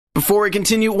Before we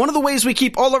continue, one of the ways we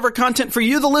keep all of our content for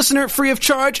you, the listener, free of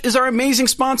charge is our amazing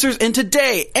sponsors, and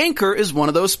today, Anchor is one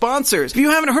of those sponsors. If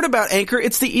you haven't heard about Anchor,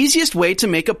 it's the easiest way to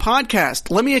make a podcast.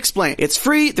 Let me explain. It's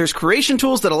free, there's creation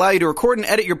tools that allow you to record and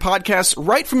edit your podcasts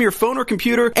right from your phone or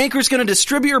computer. Anchor's going to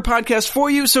distribute your podcast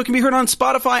for you so it can be heard on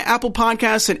Spotify, Apple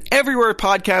Podcasts, and everywhere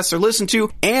podcasts are listened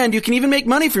to, and you can even make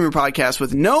money from your podcast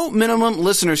with no minimum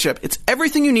listenership. It's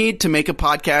everything you need to make a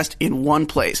podcast in one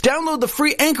place. Download the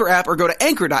free Anchor app or go to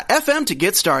anchor.fm to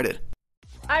get started.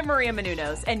 I'm Maria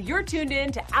Menounos, and you're tuned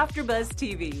in to AfterBuzz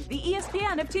TV, the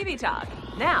ESPN of TV talk.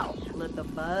 Now, let the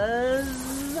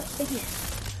buzz begin.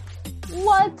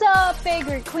 What's up,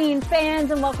 Vagrant Queen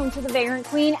fans, and welcome to the Vagrant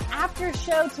Queen After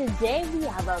Show. Today, we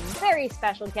have a very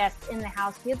special guest in the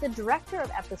house. We have the director of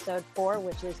episode 4,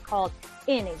 which is called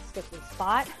In a Sticky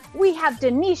Spot. We have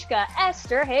Danishka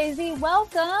Esterhazy.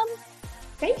 Welcome.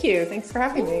 Thank you. Thanks for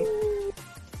having me.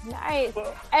 Nice.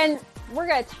 And we're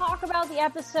going to talk about the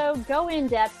episode, go in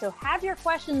depth. So have your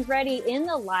questions ready in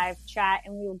the live chat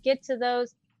and we will get to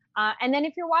those. And then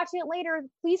if you're watching it later,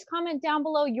 please comment down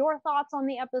below your thoughts on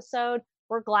the episode.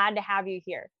 We're glad to have you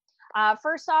here.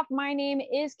 First off, my name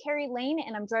is Carrie Lane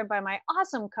and I'm joined by my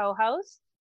awesome co-host.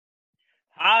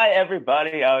 Hi,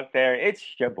 everybody out there. It's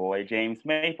your boy, James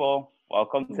Maple.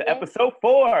 Welcome to episode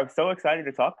 4. I'm so excited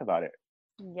to talk about it.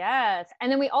 Yes.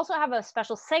 And then we also have a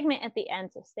special segment at the end,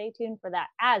 so stay tuned for that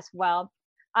as well.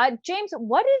 James,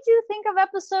 what did you think of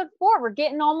episode 4? We're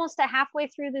getting almost to halfway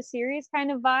through the series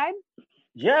kind of vibe.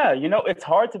 Yeah, it's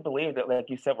hard to believe that, like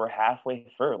you said, we're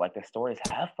halfway through. Like, the story's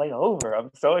halfway over.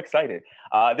 I'm so excited.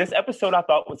 This episode I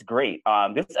thought was great.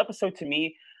 This episode to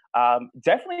me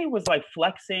definitely was like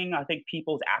flexing, I think,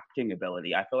 people's acting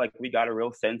ability. I feel like we got a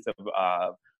real sense of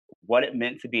what it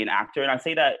meant to be an actor. And I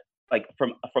say that like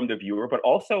from the viewer, but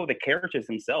also the characters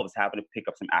themselves having to pick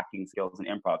up some acting skills and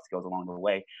improv skills along the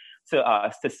way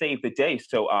to save the day.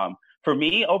 So for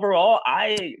me, overall,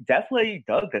 I definitely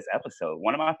dug this episode.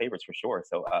 One of my favorites for sure.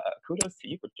 So kudos to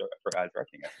you for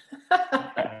directing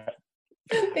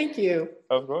it. Thank you.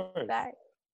 Of course.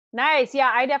 Nice. Yeah,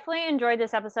 I definitely enjoyed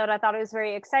this episode. I thought it was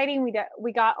very exciting. We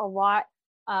got a lot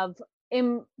of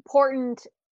important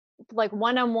like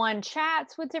one-on-one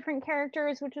chats with different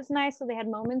characters, which was nice. So they had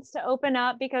moments to open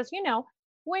up because,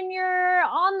 when you're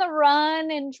on the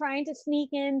run and trying to sneak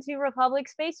into Republic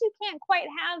space, you can't quite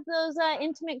have those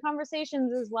intimate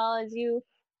conversations as well as you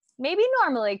maybe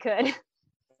normally could.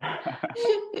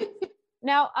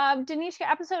 Now, Danishka,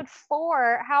 episode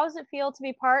 4, how does it feel to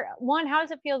be part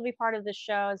of the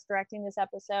show as directing this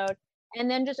episode? And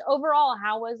then just overall,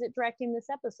 how was it directing this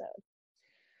episode?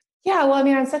 Yeah, well, I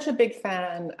mean, I'm such a big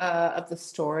fan of the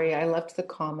story. I loved the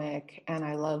comic and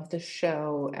I loved the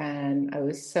show, and I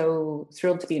was so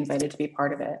thrilled to be invited to be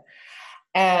part of it.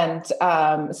 And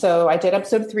so I did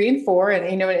episode 3 and 4,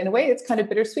 and in a way, it's kind of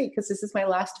bittersweet because this is my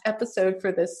last episode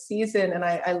for this season, and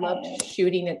I loved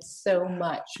shooting it so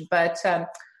much. But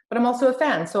I'm also a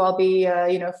fan, so I'll be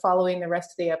following the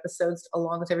rest of the episodes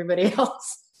along with everybody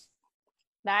else.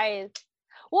 Nice.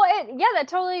 Well, that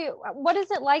totally. What is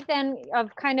it like then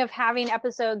of kind of having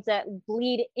episodes that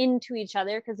bleed into each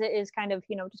other? Because it is kind of,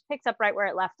 just picks up right where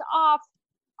it left off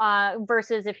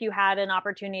versus if you had an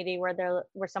opportunity where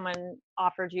someone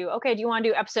offered you, okay, do you want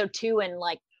to do episode 2 and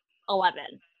like 11?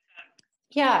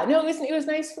 Yeah, no, it was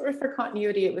nice for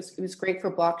continuity. It was great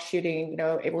for block shooting,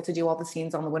 able to do all the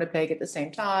scenes on the Winnipeg at the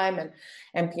same time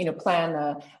and plan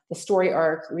the story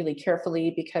arc really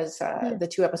carefully because the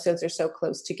 2 episodes are so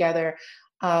close together.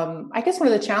 I guess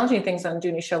one of the challenging things on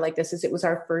doing a show like this is it was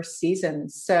our first season.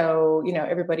 So,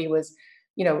 everybody was,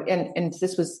 and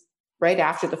this was right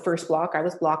after the first block. I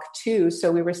was block 2.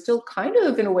 So we were still kind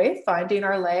of, in a way, finding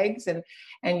our legs and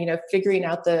figuring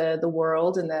out the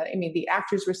world. And the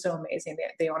actors were so amazing.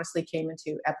 They honestly came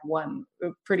into Ep 1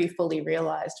 pretty fully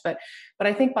realized. But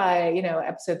I think by,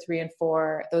 episode 3 and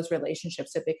 4, those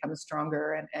relationships have become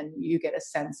stronger and you get a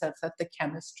sense of the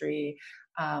chemistry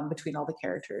between all the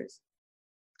characters.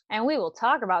 And we will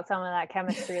talk about some of that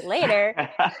chemistry later.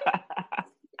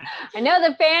 I know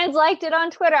the fans liked it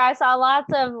on Twitter. I saw lots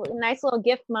of nice little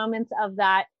gift moments of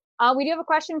that. We do have a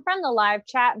question from the live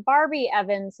chat. Barbie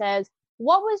Evans says,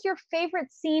 what was your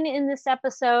favorite scene in this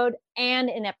episode and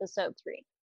in episode 3?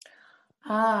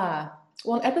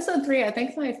 Well, in episode 3, I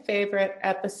think my favorite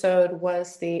episode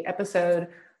was the episode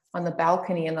on the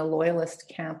balcony in the Loyalist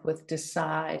camp with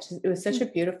Decide. It was such a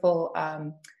beautiful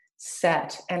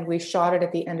set, and we shot it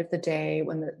at the end of the day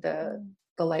when the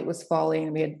light was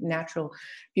falling. We had natural,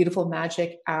 beautiful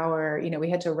magic hour. We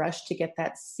had to rush to get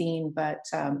that scene, but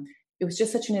it was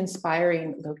just such an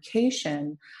inspiring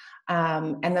location.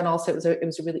 And then also it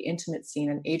was a really intimate scene,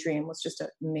 and Adrian was just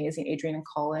amazing. Adrian and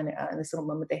Colin, and this little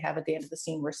moment they have at the end of the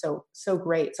scene were so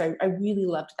great. So I really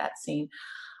loved that scene.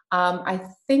 I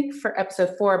think for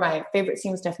episode 4, my favorite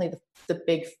scene was definitely the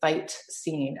big fight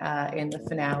scene in the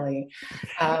finale.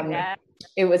 I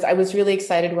was really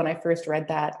excited when I first read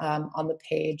that on the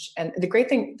page. And the great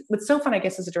thing, what's so fun, I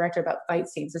guess, as a director about fight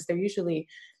scenes is they're usually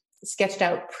sketched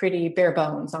out pretty bare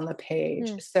bones on the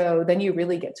page. So then you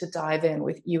really get to dive in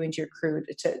with you and your crew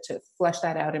to flesh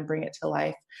that out and bring it to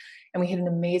life. And we had an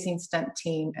amazing stunt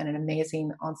team and an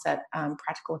amazing on-set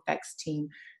practical effects team.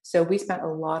 So we spent a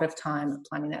lot of time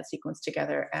planning that sequence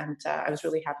together, and I was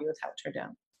really happy with how it turned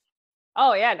out.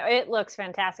 Oh yeah, no, it looks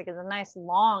fantastic. It's a nice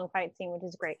long fight scene, which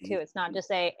is great too. It's not just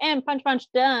and punch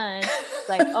done. It's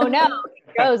like, oh no,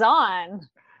 it goes on.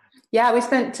 Yeah, we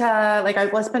spent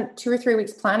I spent 2 or 3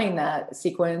 weeks planning that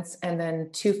sequence, and then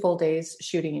 2 full days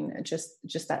shooting just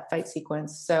that fight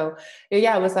sequence. So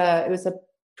yeah, it was a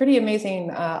pretty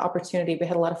amazing opportunity. We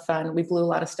had a lot of fun. We blew a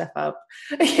lot of stuff up.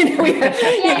 You know,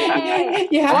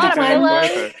 you have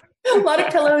a lot of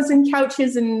pillows and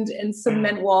couches and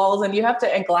cement walls, and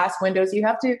and glass windows. You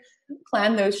have to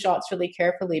plan those shots really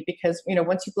carefully because, you know,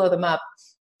 once you blow them up,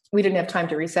 we didn't have time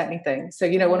to reset anything. So,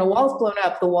 you know, when a wall is blown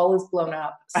up, the wall is blown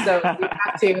up. So you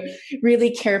have to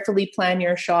really carefully plan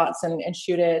your shots and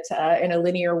shoot it in a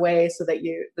linear way so that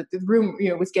the room, you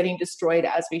know, was getting destroyed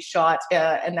as we shot.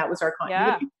 And that was our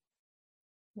continuity.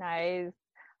 Yeah.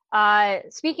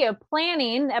 Nice. Speaking of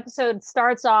planning, the episode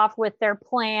starts off with their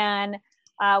plan,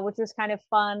 which was kind of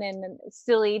fun and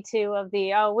silly too, of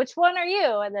which one are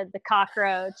you? And the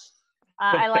cockroach.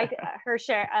 I like her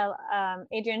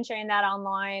Adrian sharing that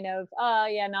online of,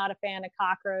 not a fan of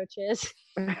cockroaches.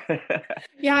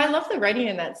 Yeah, I love the writing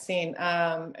in that scene.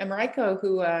 And Mariko,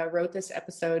 who wrote this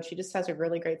episode, she just has a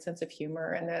really great sense of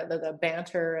humor, and the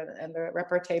banter and the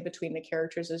repartee between the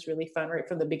characters is really fun right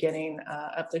from the beginning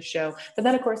of the show. But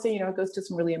then, of course, you know, it goes to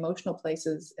some really emotional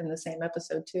places in the same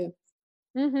episode too.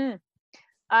 Mm-hmm.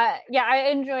 I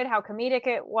enjoyed how comedic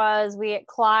it was.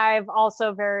 Clive,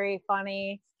 also very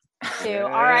funny.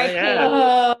 R.I.P.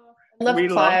 Yeah.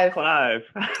 Love Clive.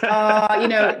 You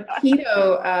know,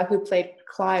 Tito, who played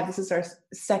Clive, this is our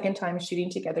second time shooting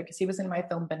together because he was in my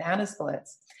film Banana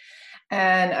Splits.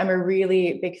 And I'm a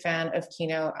really big fan of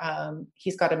Kino.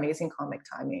 He's got amazing comic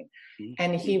timing.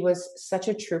 And he was such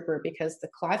a trooper because the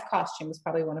Clive costume was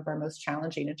probably one of our most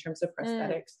challenging in terms of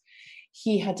prosthetics.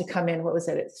 He had to come in,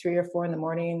 at 3 or 4 in the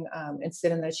morning and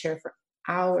sit in the chair for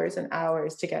hours and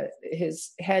hours to get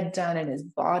his head done and his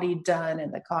body done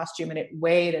and the costume, and it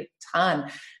weighed a ton.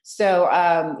 So,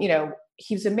 you know,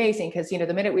 he was amazing because, you know,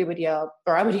 the minute we would yell,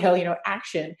 or I would yell, you know,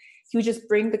 action, he would just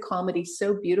bring the comedy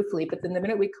so beautifully. But then the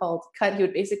minute we called cut, he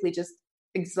would basically just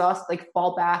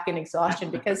fall back in exhaustion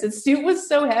because his suit was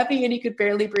so heavy and he could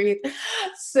barely breathe.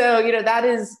 So, you know, that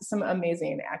is some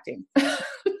amazing acting.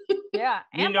 Yeah,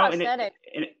 and prosthetic.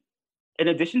 In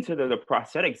addition to the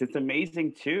prosthetics, it's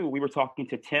amazing too. We were talking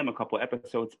to Tim a couple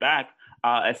episodes back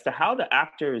as to how the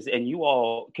actors and you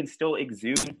all can still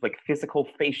exude like physical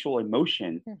facial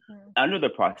emotion under the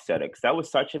prosthetics. That was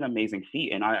such an amazing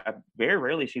feat, and I've very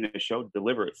rarely seen a show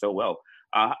deliver it so well.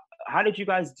 How did you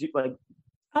guys do?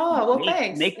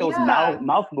 Thanks. Make those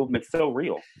mouth movements so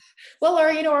real. Well,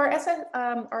 our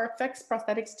effects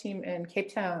prosthetics team in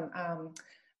Cape Town,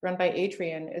 run by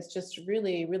Adrian, is just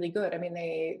really, really good. I mean,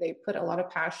 they put a lot of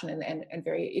passion and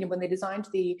very, you know, when they designed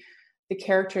the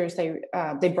characters, they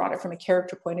brought it from a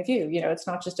character point of view. You know, it's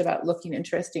not just about looking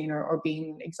interesting or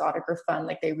being exotic or fun.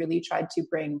 Like, they really tried to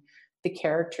bring the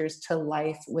characters to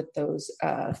life with those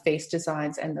face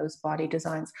designs and those body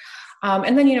designs.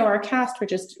 And then, you know, our cast were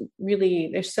just really,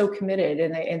 they're so committed,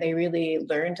 and they really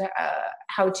learned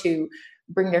how to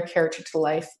bring their character to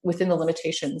life within the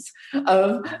limitations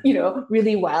of, you know,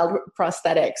 really wild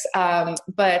prosthetics.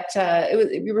 But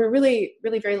we were really,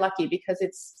 really very lucky because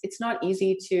it's not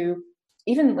easy to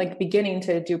even like beginning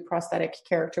to do prosthetic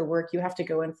character work. You have to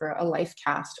go in for a life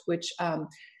cast, which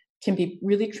can be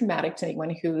really traumatic to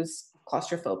anyone who's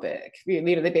claustrophobic. You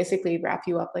know, they basically wrap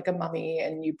you up like a mummy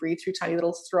and you breathe through tiny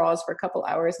little straws for a couple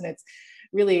hours, and it's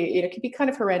really, you know, it can be kind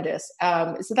of horrendous.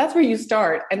 So that's where you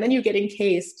start. And then you get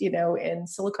encased, you know, in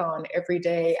silicone every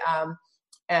day.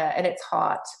 And it's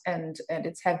hot and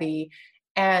it's heavy.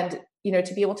 And, you know,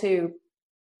 to be able to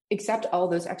accept all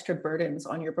those extra burdens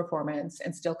on your performance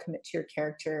and still commit to your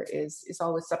character is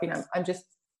always something I'm just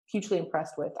hugely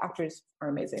impressed with. Actors are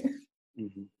amazing.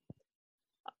 Mm-hmm.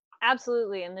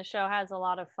 Absolutely. And the show has a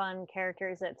lot of fun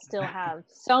characters that still have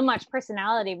so much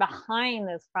personality behind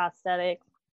those prosthetics.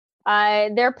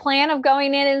 Their plan of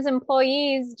going in as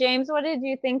employees, James, what did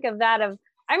you think of that?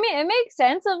 I mean, it makes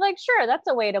sense of like, sure, that's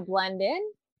a way to blend in.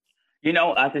 You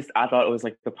know, I thought it was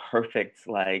like the perfect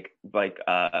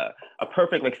a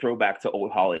perfect like throwback to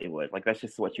old Hollywood. Like that's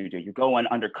just what you do. You go in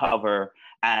undercover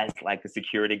as like the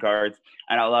security guards,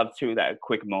 and I love too that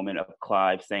quick moment of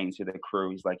Clive saying to the crew,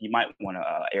 he's like, "You might want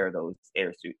to air those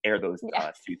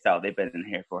suits out. They've been in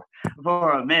here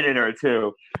for a minute or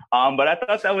two." But I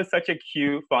thought that was such a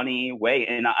cute, funny way,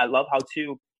 and I love how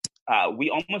too.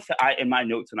 In my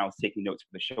notes when I was taking notes for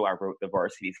the show, I wrote the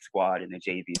varsity squad and the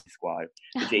JV squad.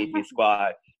 The JV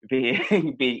squad being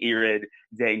Irid,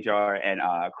 Dangar, and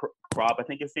Krob, I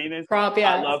think his name is. Krob,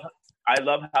 yeah. I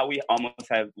love how we almost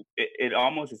have it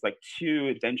almost is like two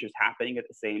adventures happening at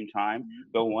the same time,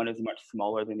 though one is much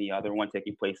smaller than the other one,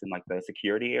 taking place in like the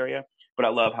security area. But I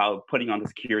love how putting on the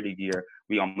security gear,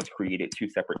 we almost created two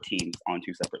separate teams on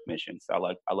two separate missions. So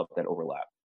I love that overlap.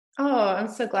 Oh, I'm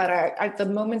so glad. The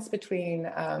moments between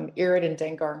Irid and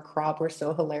Dangar and Krob were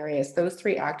so hilarious. Those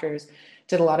three actors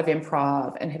did a lot of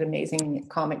improv and had amazing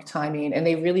comic timing, and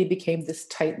they really became this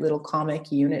tight little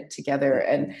comic unit together.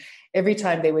 And every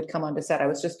time they would come onto set, I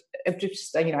was just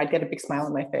I'd get a big smile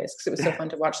on my face because it was so fun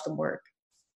to watch them work.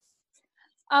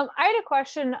 I had a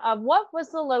question of what was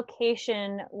the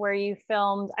location where you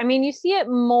filmed? I mean, you see it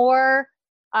more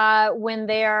when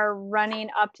they are running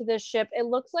up to the ship. It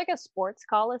looks like a sports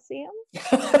coliseum.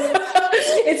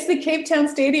 It's the Cape Town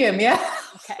Stadium, yeah.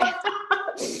 Okay.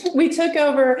 We took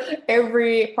over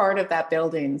every part of that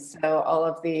building. So all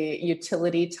of the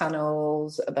utility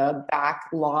tunnels, the back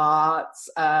lots,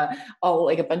 all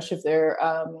like a bunch of their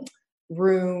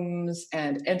rooms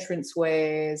and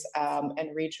entranceways, and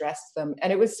redressed them.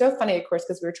 And it was so funny, of course,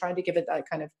 because we were trying to give it that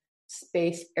kind of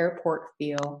space airport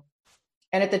feel.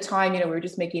 And at the time, we were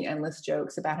just making endless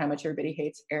jokes about how much everybody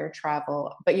hates air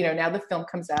travel. But, now the film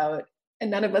comes out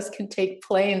and none of us can take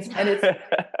planes. And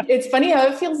it's funny how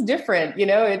it feels different.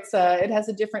 It has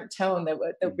a different tone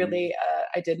that really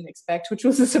I didn't expect, which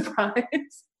was a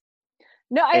surprise.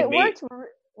 No, it worked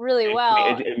really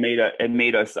well. It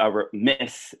made us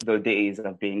miss the days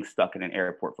of being stuck in an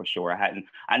airport for sure.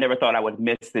 I never thought I would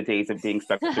miss the days of being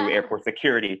stuck through airport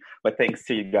security, but thanks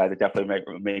to you guys, it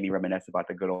definitely made me reminisce about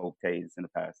the good old days in the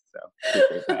past.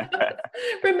 So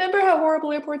remember how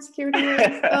horrible airport security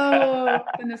was? Oh,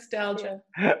 the nostalgia.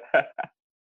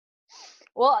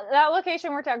 Well, that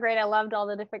location worked out great. I loved all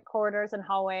the different corridors and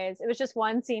hallways. It was just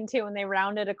one scene too when they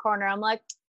rounded a corner. I'm like,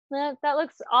 that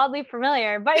looks oddly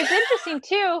familiar, but it's interesting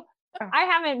too. I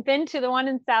haven't been to the one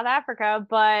in South Africa,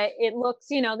 but it looks,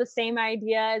 the same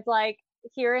idea as like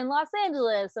here in Los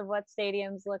Angeles of what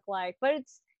stadiums look like, but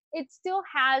it still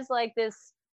has like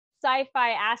this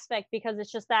sci-fi aspect because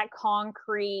it's just that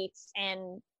concrete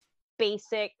and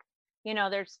basic,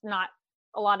 there's not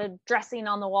a lot of dressing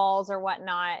on the walls or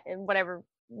whatnot and whatever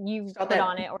you put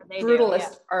on it or they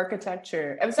brutalist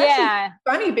architecture. It was actually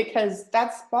funny because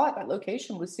that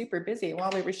location was super busy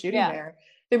while we were shooting there.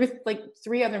 There was like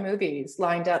 3 other movies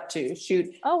lined up to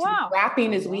shoot. Oh wow!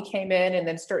 Wrapping as we came in and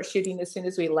then start shooting as soon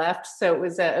as we left. So it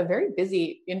was a very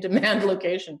busy, in-demand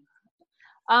location.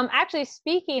 Actually,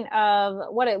 speaking of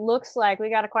what it looks like, we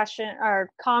got a question or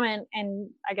comment, and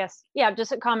I guess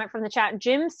just a comment from the chat.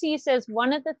 Jim C says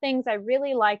one of the things I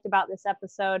really liked about this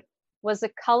episode was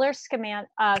the color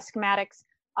schematics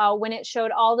when it showed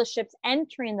all the ships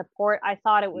entering the port. I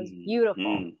thought it was beautiful.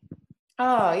 Mm-hmm.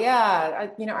 Oh yeah,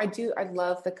 I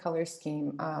love the color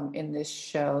scheme in this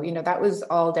show. That was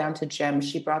all down to Jem.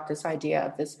 She brought this idea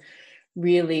of this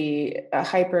really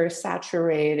hyper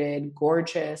saturated,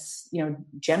 gorgeous,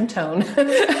 gem tone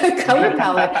color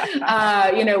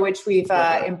palette, which we've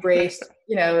embraced,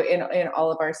 in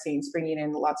all of our scenes, bringing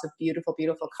in lots of beautiful,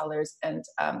 beautiful colors and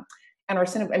our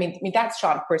cinema. I mean, that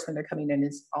shot, of course, when they're coming in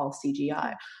is all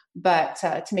CGI, but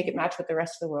to make it match with the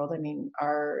rest of the world,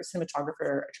 our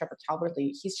cinematographer, Trevor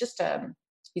Calverley,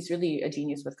 he's really a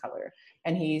genius with color,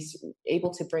 and he's able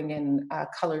to bring in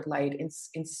colored light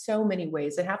in so many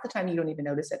ways. And half the time you don't even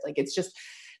notice it. Like it's just,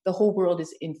 the whole world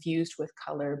is infused with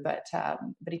color, but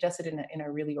he does it in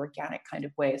a really organic kind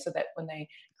of way, so that when they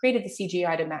created the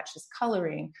CGI to match his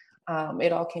coloring,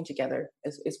 it all came together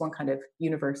as one kind of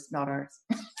universe, not ours.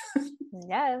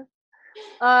 Yeah.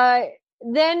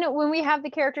 Then when we have the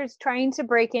characters trying to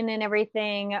break in and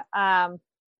everything,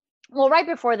 right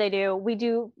before they do, we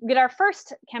do get our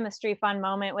first chemistry fun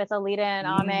moment with Alita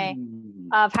and Ame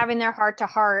of having their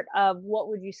heart-to-heart of what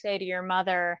would you say to your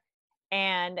mother,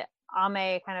 and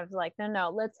Ame kind of like,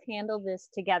 no, let's handle this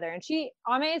together. And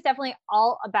Ame is definitely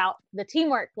all about the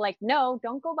teamwork. Like, no,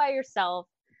 don't go by yourself.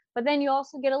 But then you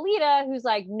also get Alita, who's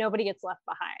like, nobody gets left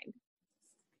behind.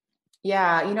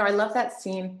 Yeah, I love that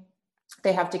scene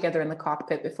they have together in the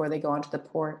cockpit before they go onto the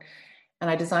port. And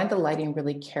I designed the lighting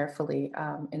really carefully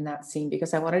in that scene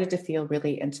because I wanted it to feel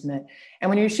really intimate. And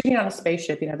when you're shooting on a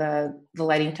spaceship, the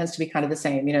lighting tends to be kind of the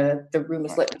same. The room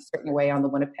is lit in a certain way on the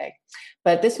Winnipeg.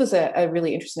 But this was a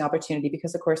really interesting opportunity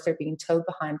because, of course, they're being towed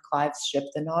behind Clive's ship,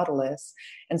 the Nautilus.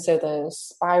 And so the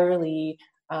spirally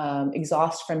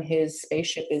exhaust from his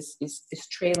spaceship is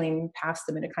trailing past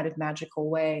them in a kind of magical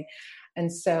way. And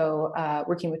so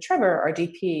working with Trevor, our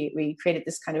DP, we created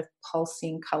this kind of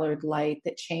pulsing colored light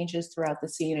that changes throughout the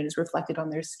scene and is reflected on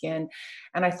their skin.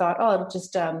 And I thought, it'll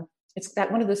just, it's that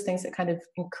one of those things that kind of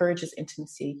encourages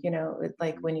intimacy,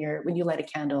 like when you light a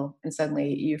candle and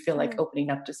suddenly you feel like opening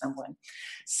up to someone.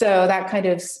 So that kind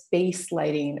of space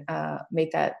lighting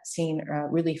made that scene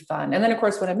really fun. And then of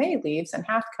course, when Aimee leaves and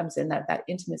Hath comes in, that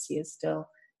intimacy is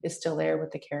still there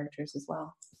with the characters as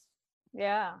well.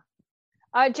 Yeah.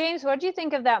 James, what do you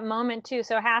think of that moment too?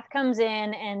 So Hath comes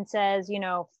in and says,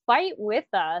 fight with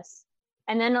us.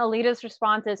 And then Alita's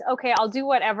response is, okay, I'll do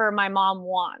whatever my mom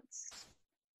wants.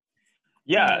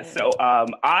 Yeah. So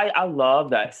I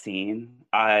love that scene.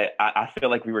 I feel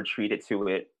like we were treated to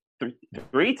it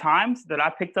three times that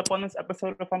I picked up on this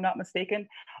episode, if I'm not mistaken.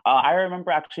 I remember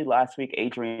actually last week,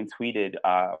 Adrienne tweeted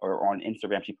or on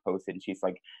Instagram, she posted, and she's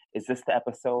like, is this the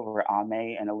episode where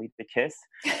Aimee and Alita kiss?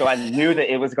 So I knew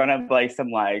that it was going to be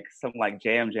some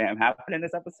jam happen in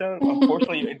this episode.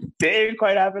 Unfortunately, it didn't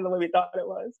quite happen the way we thought it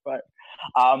was. But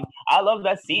I love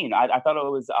that scene. I thought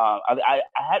it was, I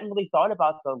hadn't really thought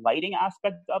about the lighting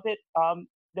aspect of it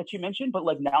that you mentioned, but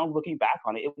now looking back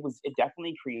on it, it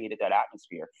definitely created that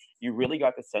atmosphere. You really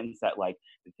got the sense that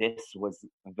this was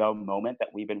the moment that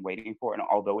we've been waiting for, and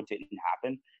although it didn't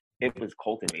happen, it was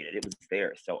cultivated, it was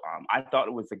there. So I thought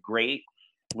it was a great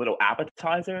little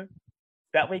appetizer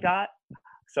that we got.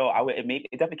 So it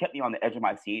definitely kept me on the edge of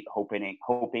my seat,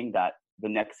 hoping that the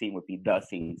next scene would be the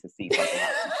scene to see something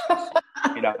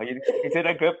happen. You did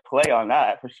a good play on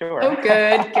that for sure. Oh,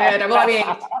 good. Well, I mean,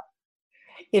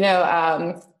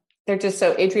 they're just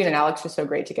Adrienne and Alex are so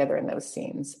great together in those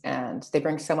scenes, and they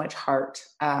bring so much heart.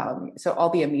 So all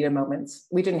the Amita moments,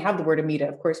 we didn't have the word Amita,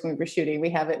 of course, when we were shooting, we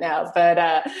have it now, but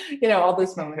all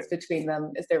those moments between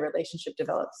them as their relationship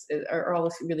develops are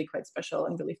always really quite special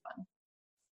and really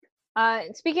fun.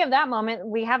 Speaking of that moment,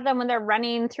 we have them when they're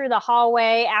running through the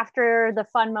hallway after the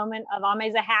fun moment of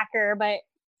Aimee's a hacker, but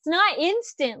it's not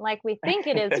instant like we think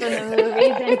it is from the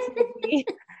movies and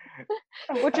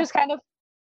TV, which is kind of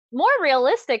more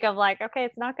realistic of okay,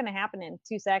 it's not going to happen in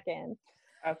 2 seconds.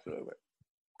 Absolutely.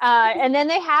 And then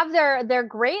they have their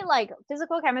great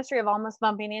physical chemistry of almost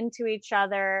bumping into each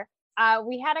other.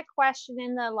 We had a question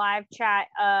in the live chat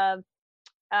of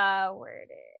where it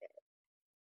is.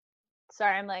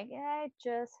 Sorry, I'm I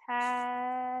just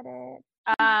had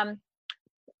it.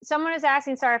 Someone is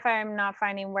asking, sorry if I'm not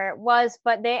finding where it was,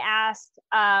 but they asked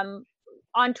on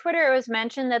Twitter, it was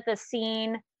mentioned that the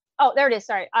scene. Oh, there it is.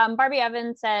 Sorry. Barbie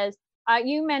Evans says,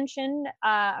 you mentioned,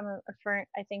 I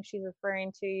think she's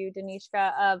referring to you,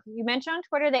 Danishka, you mentioned on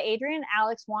Twitter that Adrienne and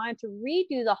Alex wanted to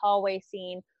redo the hallway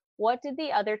scene. What did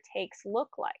the other takes look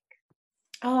like?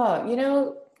 Oh,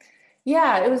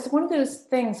 yeah, it was one of those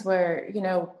things where,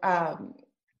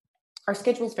 our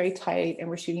schedule is very tight and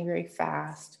we're shooting very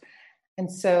fast.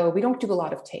 And so we don't do a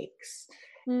lot of takes.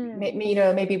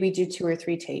 Maybe we do 2 or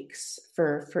 3 takes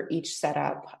for each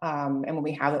setup, and when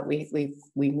we have it, we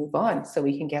move on so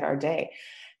we can get our day.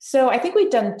 So I think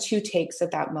we've done 2 takes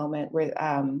at that moment where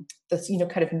this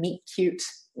kind of meet cute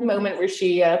moment where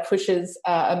she pushes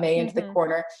Aimee into the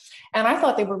corner, and I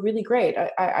thought they were really great.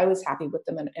 I was happy with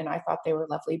them, and I thought they were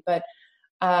lovely. But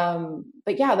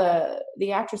yeah,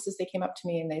 the actresses, they came up to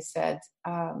me and they said,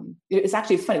 it was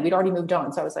actually funny. We'd already moved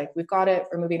on. So I was like, we've got it.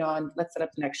 We're moving on. Let's set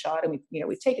up the next shot. And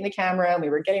we've taken the camera and we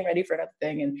were getting ready for another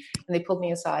thing. And they pulled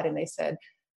me aside and they said,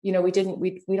 we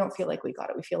don't feel like we got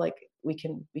it. We feel like we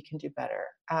can do better.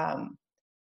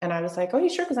 And I was like, oh, you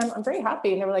sure? Cause I'm very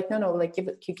happy. And they were like, no,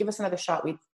 give us another shot.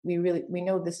 We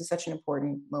know this is such an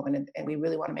important moment and we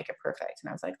really want to make it perfect. And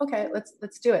I was like, okay,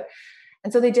 let's do it.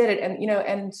 And so they did it. And,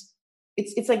 and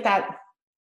it's like that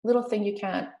little thing you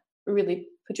can't really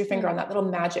put your finger on, that little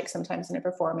magic sometimes in a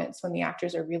performance when the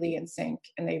actors are really in sync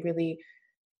and they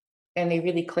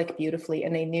really click beautifully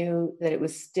and they knew that it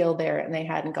was still there and they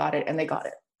hadn't got it and they got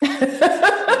it.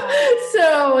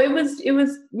 So it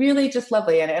was really just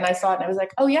lovely. And I saw it and I was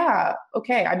like, oh yeah,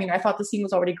 okay. I mean, I thought the scene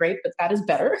was already great, but that is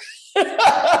better.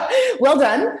 Well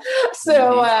done.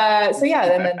 So yeah,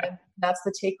 and then that's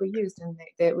the take we used. And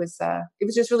it was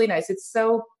just really nice. It's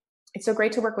so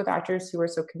great to work with actors who are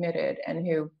so committed and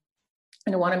who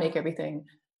want to make everything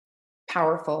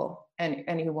powerful and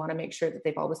who want to make sure that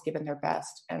they've always given their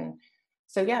best. And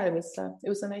so, yeah, it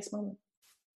was a nice moment.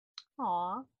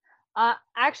 Aw.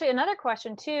 Actually, another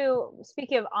question too.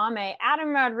 Speaking of Ame, Adam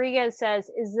Rodriguez says,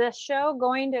 "Is the show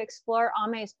going to explore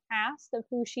Ame's past of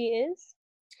who she is?"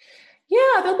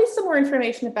 Yeah, there'll be some more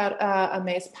information about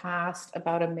Ame's past,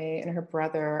 about Ame and her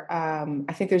brother.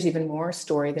 I think there's even more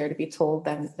story there to be told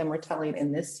than we're telling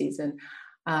in this season.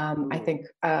 I think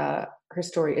her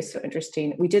story is so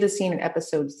interesting. We did a scene in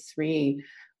episode 3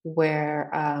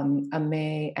 where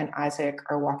Ame and Isaac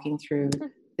are walking through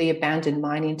the abandoned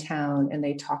mining town, and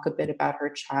they talk a bit about her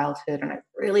childhood, and I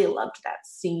really loved that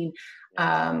scene.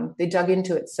 They dug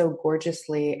into it so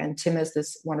gorgeously, and Tim has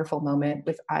this wonderful moment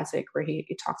with Isaac where he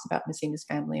talks about missing his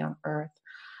family on Earth.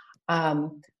 I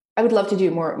would love to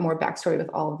do more backstory with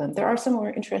all of them. There are some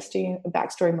more interesting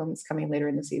backstory moments coming later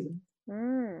in the season.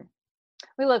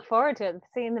 We look forward to it.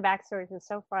 Seeing the backstories is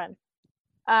so fun.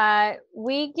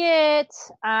 We get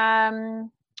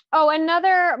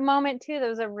another moment too. That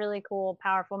was a really cool,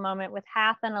 powerful moment with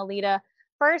Hath and Alita.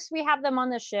 First, we have them on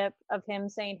the ship of him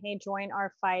saying, "Hey, join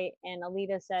our fight," and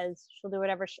Alita says she'll do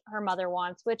whatever her mother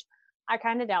wants, which I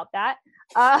kind of doubt that.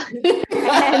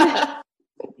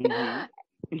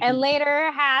 And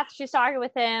later, Hath, she's talking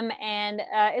with him, and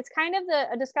it's kind of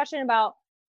a discussion about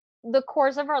the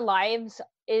course of our lives.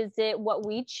 Is it what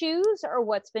we choose or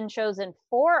what's been chosen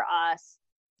for us?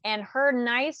 And her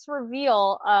nice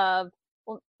reveal of,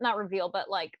 well, not reveal, but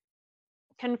like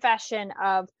confession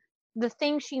of the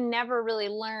thing she never really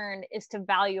learned is to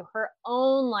value her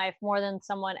own life more than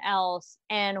someone else,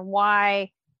 and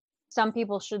why some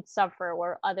people should suffer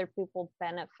where other people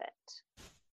benefit.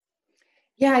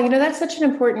 Yeah, that's such an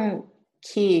important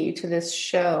key to this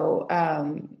show.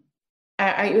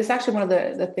 It was actually one of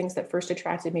the things that first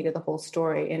attracted me to the whole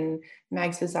story in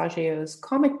Mags Visaggio's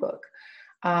comic book.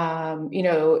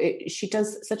 She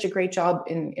does such a great job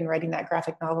in writing that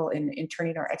graphic novel, in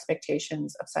turning our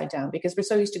expectations upside down, because we're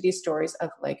so used to these stories of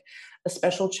like a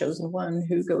special chosen one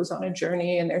who goes on a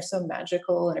journey and they're so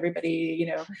magical and everybody,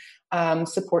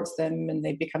 supports them and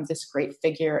they become this great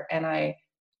figure. And I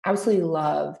absolutely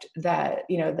loved that,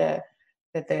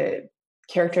 that the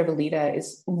character of Alita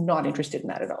is not interested in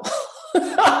that at all.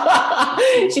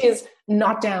 She is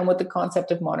not down with the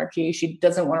concept of monarchy. She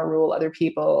doesn't want to rule other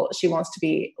people. She wants to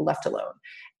be left alone.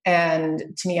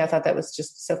 And to me, I thought that was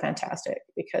just so fantastic,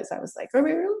 because I was like, are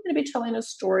we really going to be telling a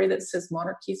story that says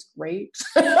monarchy's great?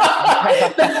 But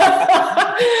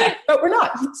we're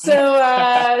not. So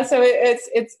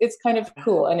it's kind of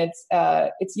cool. And it's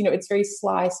very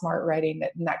sly, smart writing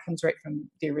and that comes right from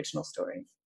the original story.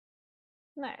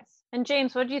 Nice. And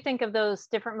James, what do you think of those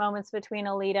different moments between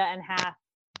Alita and Hath?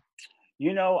 I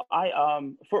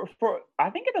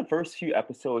think in the first few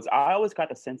episodes, I always got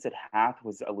the sense that Hath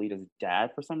was Alita's dad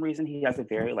for some reason. He has a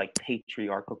very like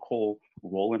patriarchal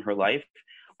role in her life.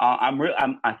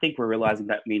 I think we're realizing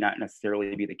that may not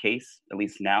necessarily be the case, at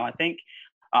least now. I think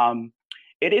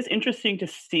it is interesting to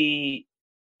see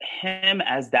him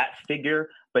as that figure,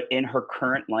 but in her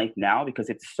current life now, because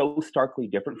it's so starkly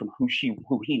different from who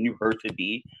he knew her to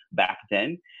be back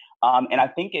then. And I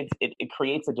think it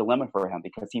creates a dilemma for him,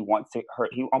 because he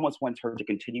almost wants her to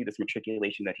continue this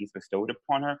matriculation that he's bestowed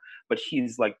upon her. But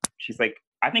she's like,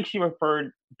 I think she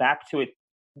referred back to it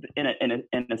in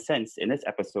a sense in this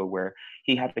episode where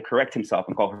he had to correct himself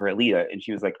and call her Alita, and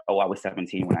she was like, "Oh, I was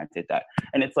 17 when I did that."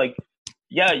 And it's like,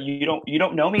 yeah, you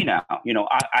don't know me now.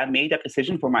 I made that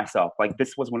decision for myself. Like,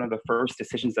 this was one of the first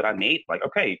decisions that I made. Like,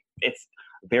 okay, it's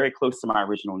very close to my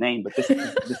original name, but this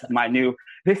is my new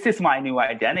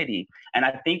identity. And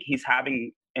I think he's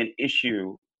having an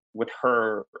issue with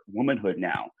her womanhood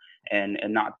now, and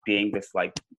not being this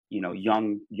like,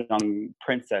 young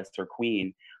princess or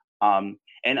queen. And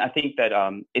I think that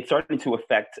it's starting to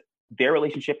affect their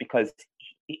relationship, because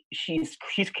she's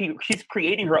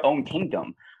creating her own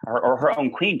kingdom, or her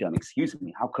own queendom. Excuse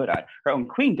me, how could I? Her own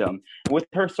queendom with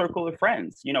her circle of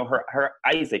friends. Her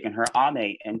Isaac and her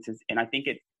Ame, and I think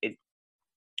it's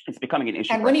becoming an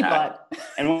issue. And Winnibot.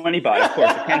 And Winnibot, of course.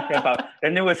 I can't say about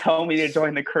the newest homie to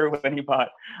join the crew, Winnibot.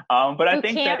 But I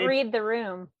think can't read the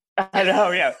room. I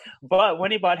know, yeah. But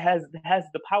Winnibot has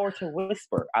the power to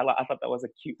whisper. I thought that was a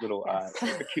cute little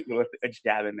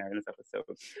jab in there in this episode.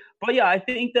 But yeah, I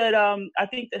think that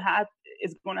Hath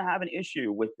is going to have an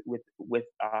issue with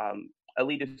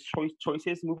Alita's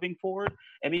choices moving forward,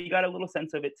 and we got a little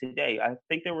sense of it today. I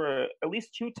think there were at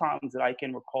least 2 times that I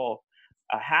can recall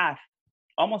Hath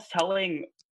almost telling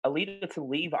Alita to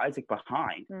leave Isaac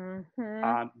behind.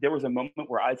 Mm-hmm. There was a moment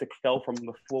where Isaac fell from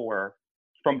the floor.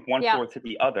 From one floor to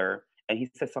the other, and he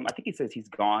says something. I think he says he's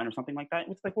gone or something like that.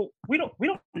 It's like, well, we don't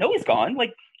know he's gone.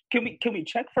 Like, can we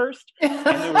check first? And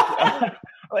there was,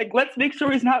 Like, let's make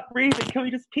sure he's not breathing. Can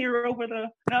we just peer over the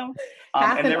no?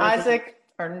 Hath and Isaac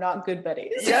are not good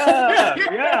buddies.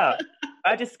 Yeah.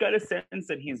 I just got a sense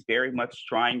that he's very much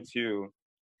trying to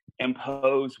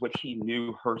impose what he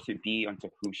knew her to be onto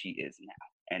who she is now.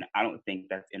 And I don't think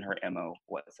that's in her MO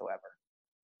whatsoever.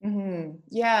 Mm-hmm.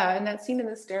 Yeah, and that scene in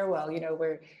the stairwell,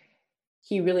 where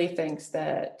he really thinks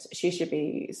that she should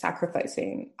be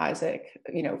sacrificing Isaac,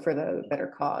 for the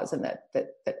better cause, and that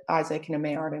Isaac and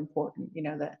May aren't important,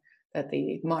 that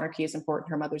the monarchy is important,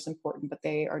 her mother's important, but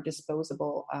they are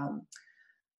disposable.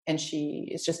 And she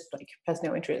is just like has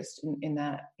no interest in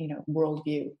that,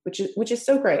 worldview, which is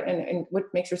so great, and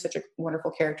what makes her such a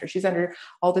wonderful character. She's under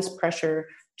all this pressure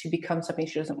to become something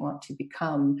she doesn't want to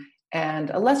become, and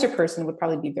a lesser person would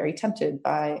probably be very tempted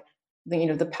by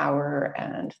the power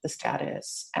and the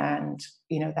status and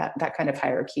that kind of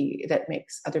hierarchy that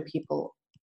makes other people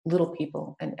little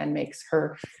people and makes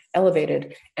her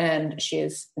elevated, and she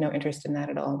has no interest in that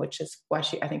at all, which is why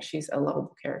I think she's a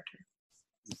lovable character.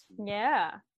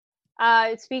 Yeah.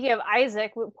 Speaking of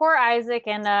Isaac, poor Isaac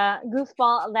and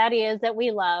goofball that he is that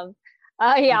we love,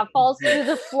 falls through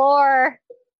the floor,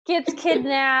 gets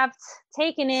kidnapped,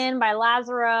 taken in by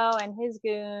Lazaro and his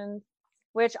goons,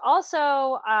 which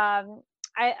also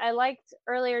I liked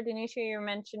earlier, Denisha, you were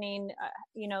mentioning,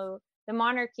 the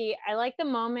monarchy. I like the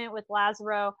moment with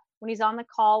Lazaro when he's on the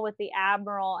call with the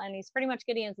admiral and he's pretty much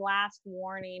getting his last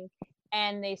warning,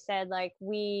 and they said like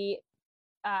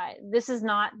this is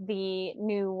not the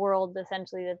new world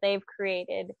essentially that they've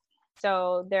created,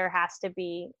 so there has to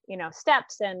be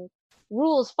steps and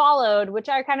rules followed, which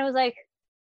I kind of was like,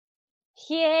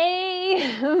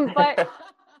 yay. But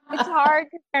it's hard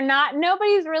because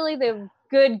nobody's really the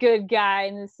good guy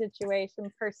in this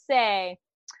situation per se,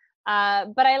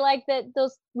 but I like that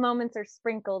those moments are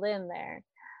sprinkled in there.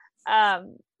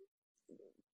 So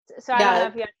I don't know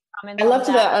if you have comments. I loved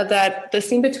that the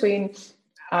scene between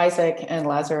Isaac and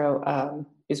Lazaro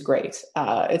is great.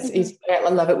 I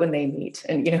love it when they meet,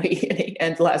 and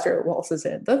and Lazaro waltzes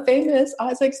in, the famous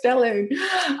Isaac Stelling.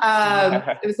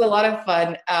 It was a lot of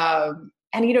fun,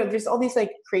 and there's all these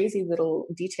like crazy little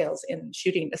details in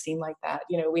shooting a scene like that.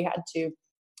 We had to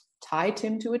tie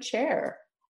Tim to a chair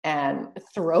and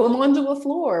throw him onto a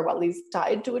floor while he's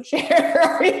tied to a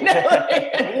chair.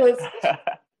 He was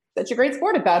such a great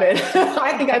sport about it.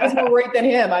 I think I was more worried than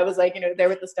him. I was like, there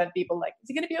with the stunt people, like, is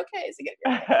he going to be okay? Is he going to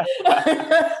be okay?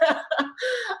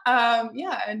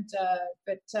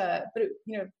 But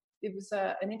it was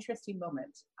an interesting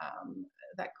moment,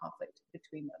 that conflict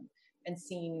between them, and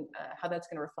seeing how that's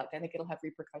going to reflect. I think it'll have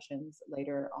repercussions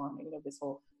later on, this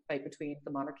whole fight between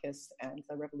the monarchists and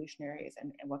the revolutionaries,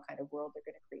 and what kind of world they're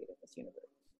going to create in this universe.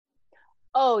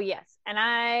 Oh, yes. And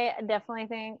I definitely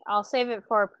think I'll save it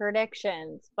for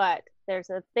predictions, but there's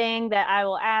a thing that I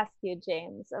will ask you,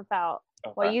 James, about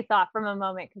what you thought from a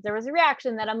moment, because there was a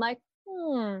reaction that I'm like,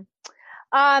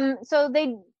 So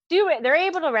they do it. They're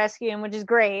able to rescue him, which is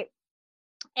great.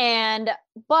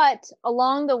 But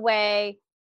along the way,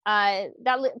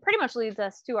 pretty much leads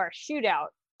us to our shootout.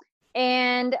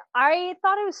 And I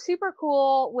thought it was super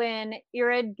cool when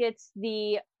Irid gets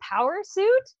the power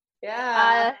suit.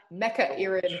 Yeah, Mecha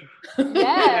Irid.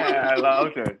 Yeah, I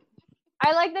loved it.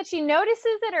 I like that she notices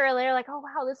it earlier, like, oh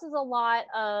wow, this is a lot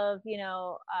of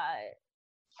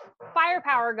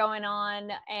firepower going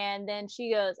on, and then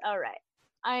she goes, all right,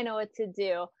 I know what to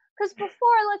do. Because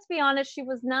before, let's be honest, she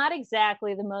was not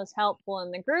exactly the most helpful in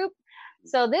the group,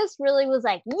 so this really was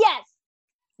like, yes.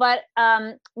 But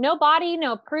no body,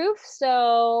 no proof,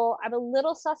 so I'm a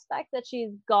little suspect that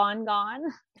she's gone.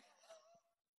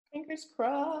 Fingers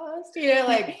crossed.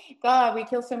 God, we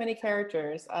kill so many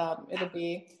characters. It'll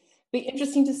be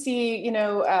interesting to see,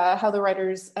 how the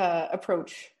writers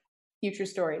approach future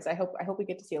stories. I hope we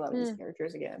get to see a lot of these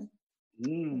characters again.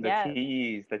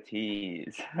 The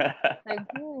tease.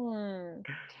 James,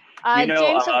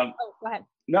 go ahead.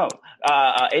 No,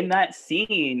 in that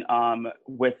scene,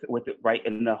 with right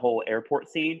in the whole airport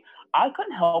scene, I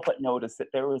couldn't help but notice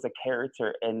that there was a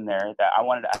character in there that I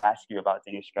wanted to ask you about,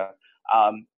 Danishka.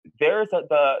 There's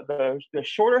the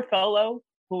shorter fellow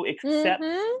who accepts.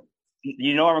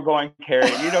 You know where I'm going, Carrie.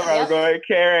 You know where I'm going,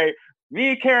 Carrie. Me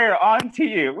and Carrie are on to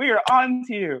you. We are on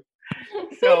to you.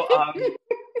 So,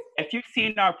 if you've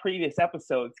seen our previous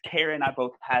episodes, Carrie and I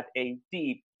both have a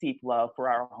deep, deep love for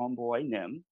our homeboy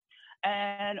Nim.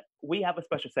 And we have a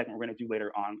special segment we're going to do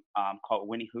later on called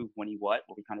Winnie Who, Winnie What,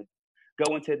 where we kind of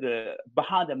go into the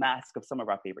behind the mask of some of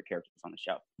our favorite characters on the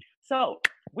show. So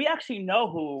we actually know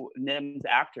who Nim's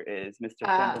actor is, Mr.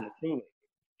 Finban Thule.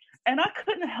 And I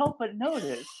couldn't help but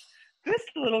notice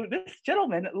this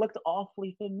gentleman looked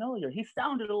awfully familiar. He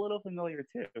sounded a little familiar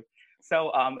too.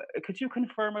 So, could you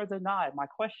confirm or deny my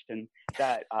question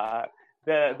that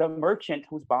the merchant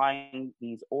who's buying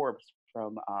these orbs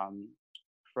from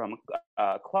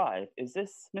Clive, is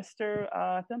this Mr.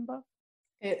 Thimba?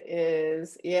 It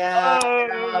is, yeah.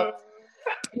 Oh.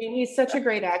 I mean, he's such a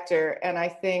great actor, and I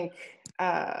think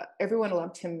everyone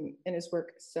loved him and his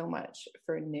work so much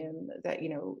for Nim that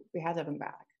we had to have him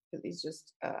back because he's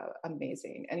just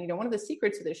amazing. And one of the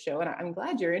secrets of this show, and I'm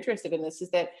glad you're interested in this, is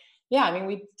that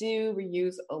we do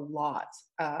reuse a lot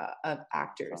of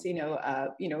actors.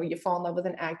 You fall in love with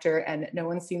an actor and no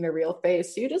one's seen their real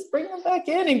face, so you just bring them back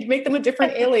in and make them a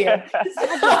different alien.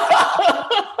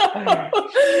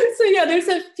 So yeah, there's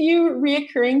a few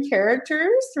reoccurring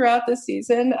characters throughout the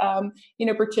season.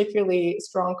 Particularly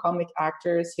strong comic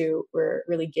actors who were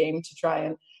really game to try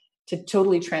and to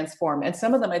totally transform. And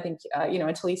some of them, I think,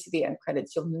 until you see the end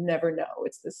credits, you'll never know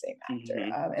it's the same actor.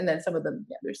 Mm-hmm. And then some of them,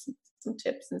 there's some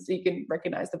tips, and so you can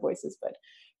recognize the voices. But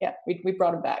yeah, we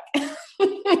brought them back.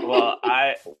 Well,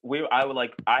 I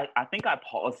think I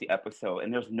paused the episode,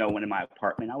 and there's no one in my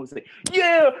apartment. I was like,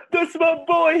 yeah, that's my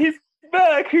boy. He's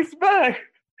back.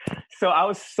 So I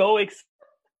was so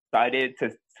excited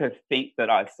to think that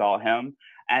I saw him.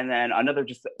 And then another,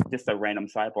 just a random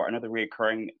sidebar, another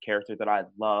recurring character that I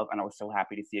love and I was so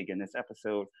happy to see again this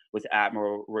episode was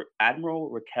Admiral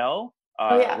Raquel,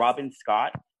 yes. Robin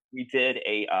Scott. We did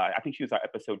I think she was our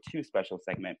episode 2 special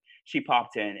segment. She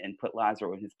popped in and put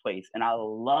Lazaro in his place. And I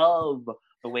love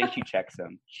the way she checks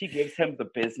him. She gives him the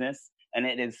business and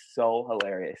it is so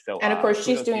hilarious. So, and of course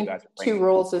she's doing 2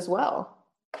 roles as well.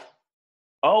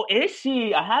 Oh, is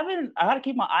she? I got to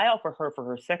keep my eye out for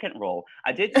her second role.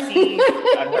 I did see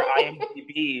on her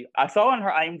IMDb. I saw on her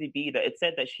IMDb that it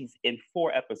said that she's in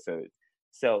 4 episodes.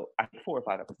 So 4 or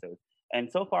 5 episodes. And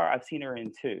so far I've seen her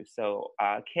in 2. So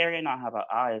Carrie and I have our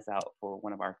eyes out for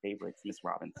one of our favorites, Miss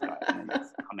Robin Scott, in the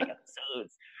next coming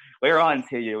episodes. We're on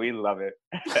to you. We love it.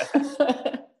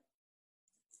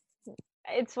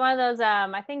 It's one of those,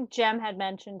 I think Jem had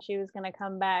mentioned she was going to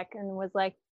come back and was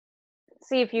like,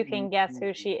 see if you can guess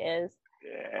who she is.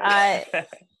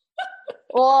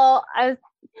 Well,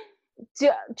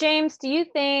 James, do you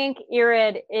think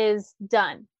Irid is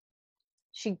done?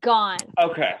 She gone?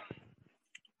 Okay.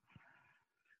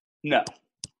 No.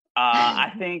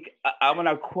 I think I'm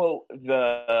gonna quote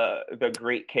the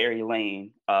great Carrie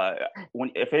Lane.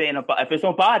 If it's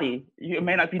no body, you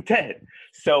may not be dead.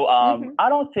 So I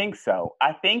don't think so.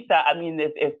 I think that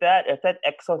if that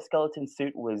exoskeleton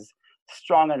suit was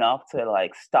strong enough to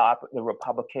like stop the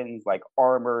Republicans like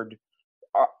armored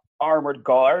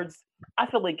guards, I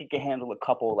feel like it can handle a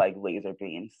couple like laser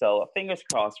beams. So fingers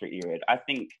crossed for Irid. I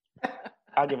think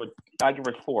I'll give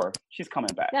her 4. She's coming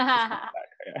back.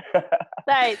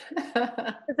 Right.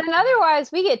 Because then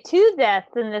otherwise we get 2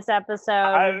 deaths in this episode.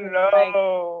 I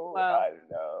know. I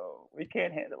know. We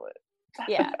can't handle it.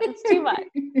 Yeah, it's too much.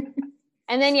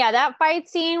 And then, that fight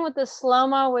scene with the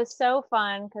slow-mo was so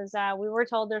fun because we were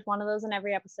told there's one of those in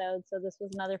every episode. So this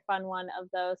was another fun one of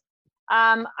those.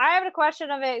 I have a question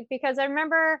of it because I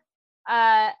remember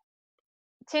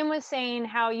Tim was saying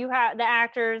how you have the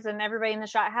actors and everybody in the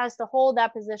shot has to hold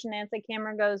that position as the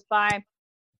camera goes by.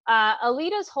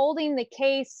 Alita's holding the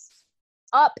case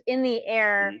up in the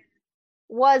air.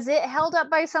 Was it held up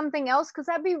by something else? Because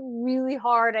that'd be really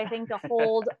hard, I think, to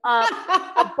hold up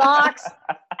a box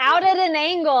out at an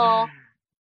angle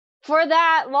for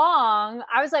that long.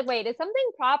 I was like, wait, is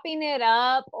something propping it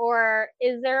up? Or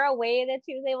is there a way that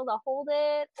she was able to hold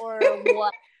it? Or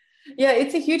what? Yeah,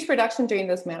 it's a huge production doing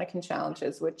those mannequin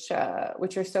challenges, which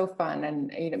are so fun. And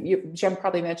Jem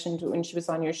probably mentioned when she was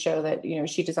on your show that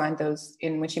she designed those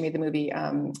when she made the movie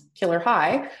Killer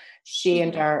High. She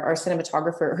and our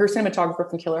cinematographer, her cinematographer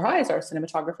from Killer High is our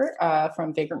cinematographer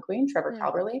from Vagrant Queen, Trevor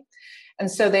Calverley. And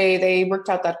so they worked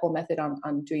out that whole method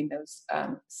on doing those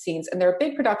scenes. And they're a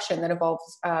big production that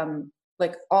involves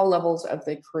like all levels of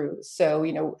the crew. So,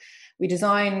 we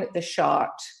design the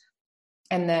shot,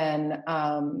 and then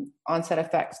on-set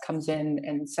effects comes in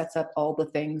and sets up all the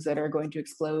things that are going to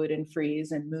explode and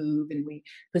freeze and move. And we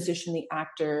position the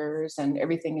actors and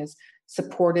everything is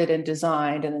supported and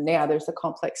designed. And then, there's the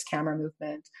complex camera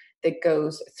movement that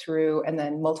goes through, and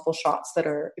then multiple shots that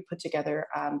are put together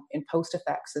in post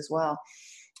effects as well.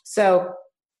 So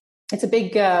it's a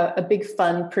big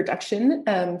fun production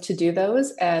to do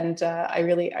those. And I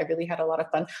really had a lot of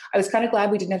fun. I was kind of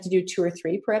glad we didn't have to do 2 or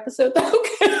 3 per episode though,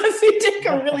 because it take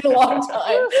a really long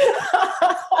time.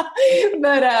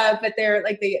 but they're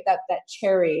like that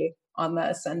cherry on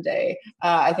the Sunday.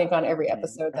 I think on every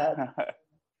episode that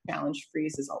challenge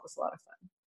freeze is always a lot of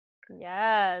fun.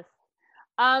 Yes.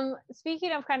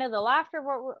 Speaking of kind of the laughter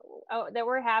that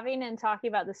we're having and talking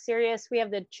about the serious, we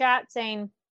have the chat saying,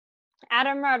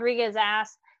 Adam Rodriguez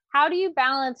asks, how do you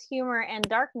balance humor and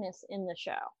darkness in the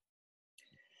show?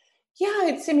 Yeah,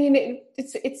 it's you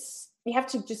have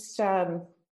to just,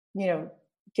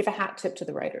 give a hat tip to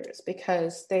the writers,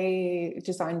 because they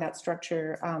designed that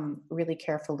structure really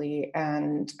carefully.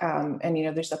 And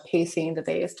there's a pacing that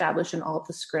they establish in all of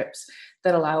the scripts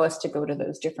that allow us to go to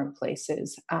those different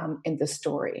places in the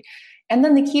story. And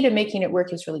then the key to making it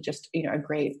work is really just, a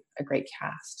great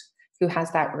cast who has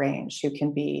that range, who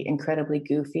can be incredibly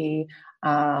goofy,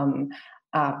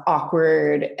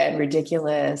 awkward and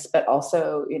ridiculous, but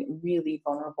also really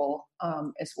vulnerable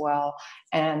as well.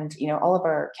 And, all of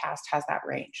our cast has that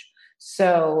range.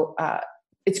 So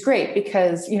it's great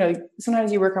because,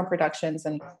 sometimes you work on productions,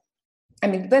 and I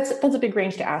mean, that's a big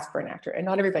range to ask for an actor, and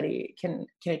not everybody can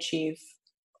achieve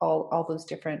all those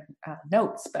different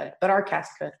notes, but our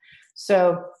cast could.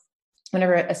 So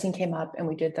whenever a scene came up and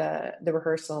we did the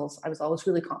rehearsals, I was always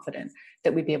really confident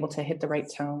that we'd be able to hit the right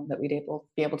tone, that we'd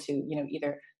be able to,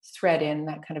 either thread in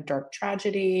that kind of dark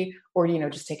tragedy, or,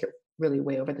 just take it really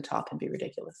way over the top and be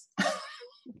ridiculous.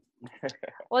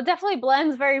 Well, it definitely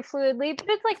blends very fluidly, but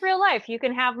it's like real life. You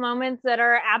can have moments that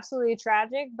are absolutely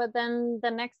tragic, but then the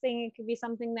next thing, it could be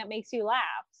something that makes you laugh.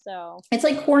 So it's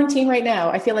like quarantine right now.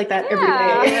 I feel like that every day.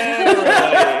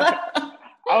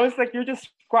 I was like, you're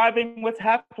describing what's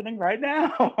happening right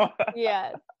now.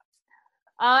 Yes.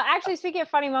 Actually, speaking of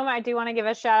funny moment, I do want to give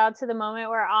a shout out to the moment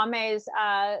where Ame's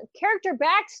character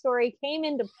backstory came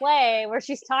into play, where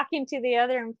she's talking to the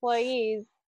other employees.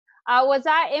 Was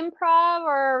that improv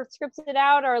or scripted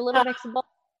out, or a little mix of both?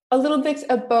 A little mix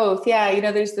of both.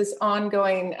 Yeah. There's this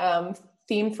ongoing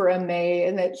theme for Ame,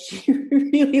 and that she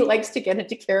really likes to get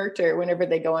into character whenever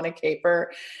they go on a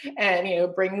caper,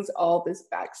 and brings all this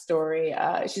backstory.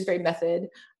 She's very method.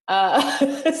 So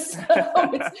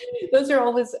those are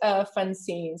always fun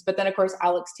scenes. But then, of course,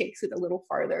 Alex takes it a little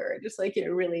farther, just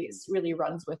really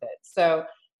runs with it. So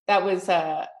that was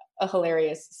a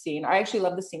hilarious scene. I actually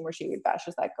love the scene where she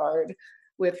bashes that guard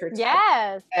with her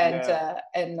yes,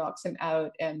 and knocks him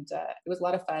out. And it was a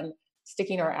lot of fun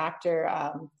sticking our actor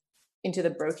into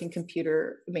the broken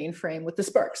computer mainframe with the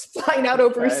sparks flying out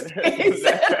over his face.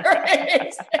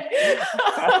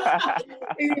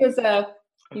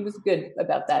 He was good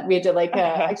about that. We had to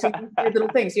actually do little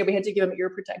things. We had to give him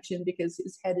ear protection because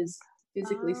his head is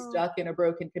physically stuck in a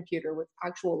broken computer with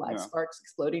actual live sparks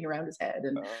exploding around his head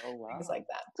and things like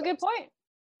that. That's a good point.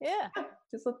 Yeah.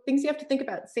 Just things you have to think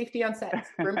about. Safety on set.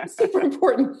 Super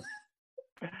important.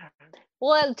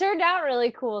 Well, it turned out really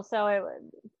cool. So it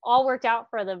all worked out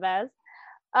for the best.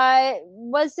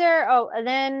 Was there, and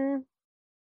then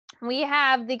we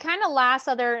have the kind of last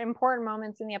other important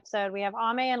moments in the episode. We have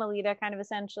Ame and Alita kind of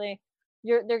essentially,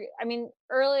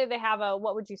 earlier they have a,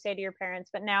 what would you say to your parents?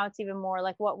 But now it's even more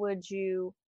like, what would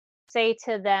you say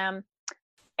to them?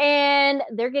 And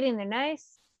they're getting their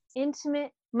nice,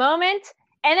 intimate moment.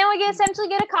 And then we essentially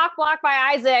get a cock block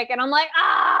by Isaac. And I'm like,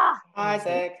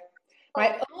 Isaac.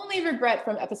 My only regret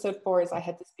from episode 4 is I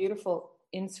had this beautiful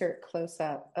insert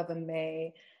close-up of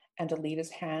Ame and Alita's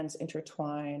hands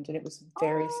intertwined, and it was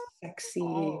very sexy.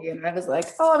 And I was like,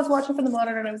 I was watching from the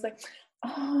monitor, and I was like,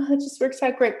 it just works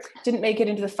out great. Didn't make it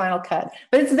into the final cut,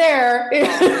 but it's there. It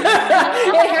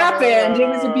happened. It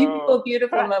was a beautiful,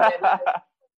 beautiful moment.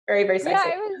 Very, very sexy.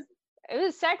 Yeah, it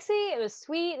was sexy. It was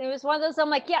sweet. It was one of those, I'm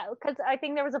like, yeah, because I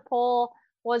think there was a poll.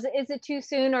 Is it too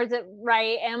soon or is it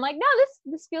right? And I'm like, no,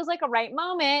 this feels like a right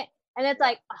moment. And it's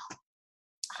like,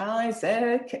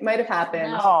 Isaac, it might have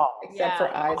happened, except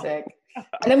for Isaac.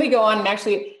 And then we go on, and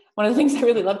actually, one of the things I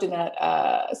really loved in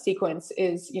that sequence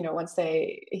is, once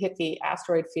they hit the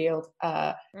asteroid field,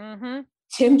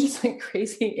 Tim just went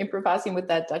crazy improvising with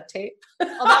that duct tape.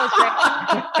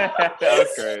 Oh, that was great. That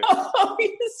was great. So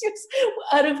he was just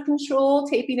out of control,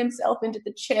 taping himself into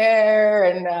the chair,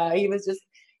 and it was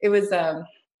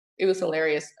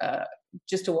hilarious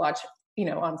just to watch,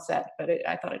 on set. But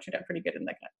I thought it turned out pretty good in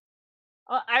that cut.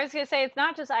 Well, I was going to say, it's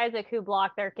not just Isaac who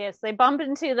blocked their kiss. They bump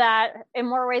into that in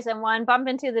more ways than one, bump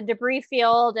into the debris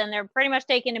field, and they're pretty much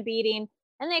taking a beating,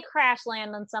 and they crash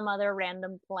land on some other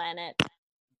random planet.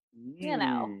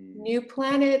 New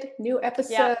planet, new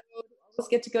episode. Yep. Always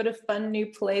get to go to fun new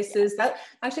places. That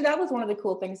was one of the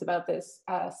cool things about this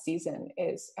season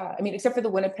is, except for the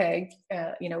Winnipeg,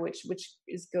 which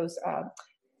goes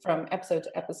from episode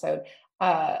to episode.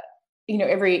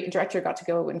 every director got to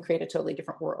go and create a totally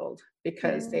different world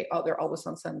because they're always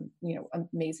on some,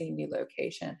 amazing new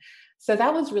location. So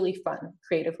that was really fun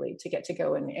creatively to get to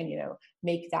go and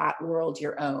make that world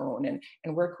your own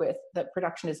and work with the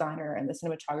production designer and the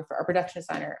cinematographer. Our production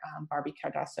designer, Barbie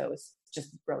Cardasso, is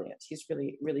just brilliant. He's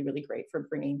really, really, really great for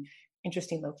bringing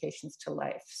interesting locations to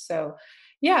life. So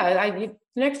the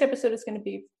next episode is going to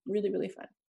be really, really fun.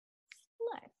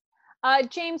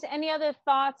 James, any other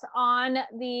thoughts on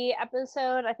the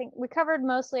episode? I think we covered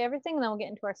mostly everything, and then we'll get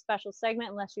into our special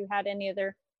segment unless you had any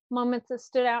other moments that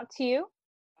stood out to you.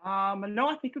 No,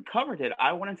 I think we covered it.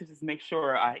 I wanted to just make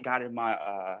sure I got in my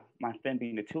my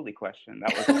Fembi Natuli question.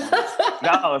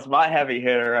 That was my heavy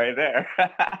hitter right there.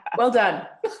 Well done.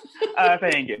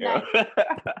 Thank you. Nice.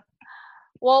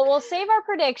 Well, we'll save our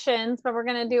predictions, but we're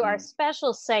going to do our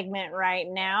special segment right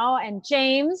now. And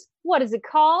James, what is it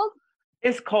called?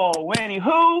 It's called Winnie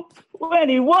Who,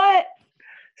 Winnie What.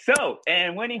 So,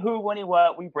 and Winnie Who, Winnie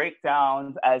What, we break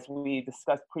down, as we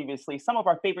discussed previously, some of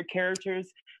our favorite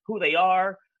characters, who they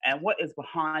are, and what is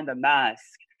behind the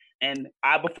mask. And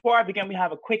before I begin, we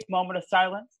have a quick moment of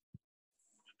silence.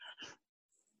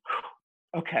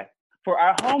 Okay. For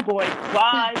our homeboy,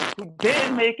 Clive, who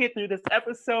didn't make it through this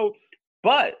episode,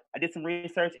 but I did some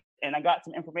research and I got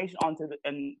some information onto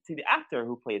the actor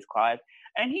who plays Clive,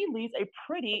 and he leads a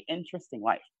pretty interesting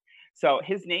life. So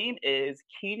his name is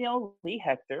Keno Lee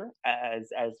Hector,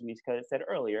 as we said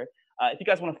earlier. If you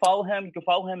guys want to follow him, you can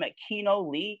follow him at Keno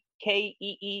Lee,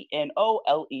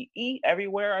 KEENOLEE,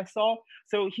 everywhere I saw.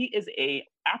 So he is a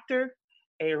actor,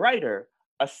 a writer,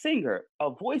 a singer,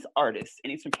 a voice artist, and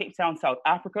he's from Cape Town, South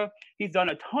Africa. He's done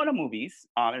a ton of movies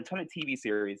and a ton of TV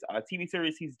series. TV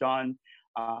series he's done,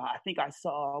 I think I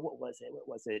saw, what was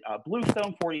it?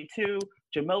 Bluestone 42,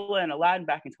 Jamila and Aladdin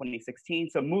back in 2016.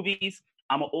 Some movies.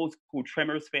 I'm an old school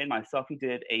Tremors fan myself. He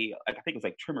did I think it was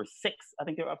like Tremors 6, I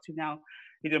think they're up to now.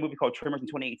 He did a movie called Tremors in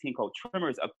 2018 called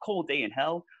Tremors, A Cold Day in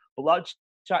Hell. Bloodshot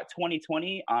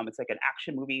 2020. It's like an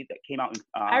action movie that came out.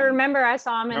 I remember I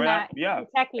saw him in that. Yeah,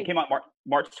 it came out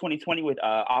March 2020 with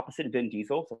opposite Vin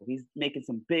Diesel. So he's making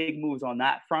some big moves on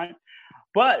that front.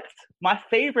 But my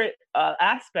favorite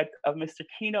aspect of Mr.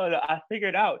 Keno that I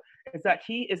figured out is that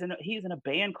he's in a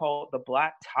band called the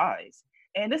Black Ties.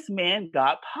 And this man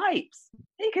got pipes.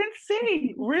 He can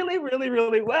sing really, really,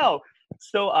 really well.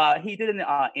 So he did an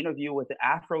interview with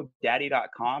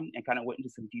AfroDaddy.com and kind of went into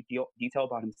some detail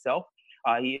about himself.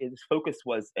 His focus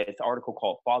was an article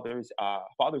called Fathers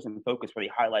in Focus, where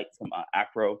they highlight some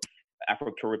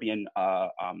Afro-Caribbean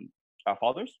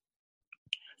fathers.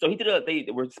 So they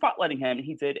were spotlighting him, and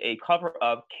he did a cover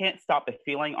of Can't Stop the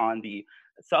Feeling on the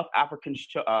South African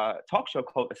talk show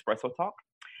called Espresso Talk.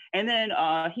 And then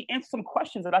he answered some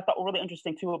questions that I thought were really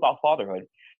interesting too about fatherhood.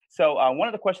 So one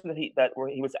of the questions that he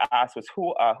was asked was,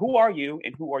 who are you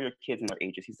and who are your kids and their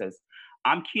ages? He says,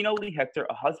 I'm Keno Lee Hector,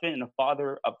 a husband and a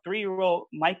father of 3-year-old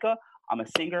Micah. I'm a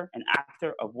singer, an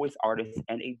actor, a voice artist,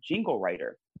 and a jingle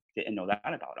writer. Didn't know that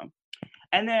about him.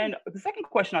 And then the second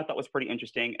question I thought was pretty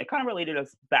interesting. It kind of related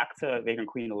us back to Vagrant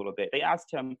Queen a little bit. They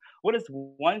asked him, what is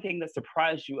one thing that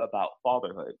surprised you about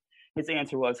fatherhood? His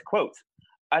answer was, quote,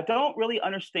 I don't really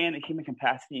understand the human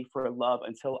capacity for love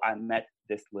until I met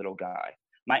this little guy.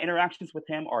 My interactions with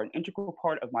him are an integral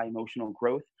part of my emotional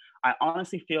growth. I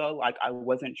honestly feel like I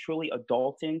wasn't truly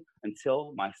adulting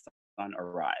until my son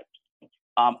arrived.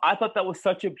 I thought that was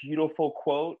such a beautiful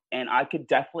quote, and I could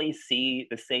definitely see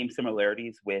the same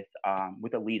similarities with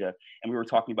Alita. And we were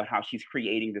talking about how she's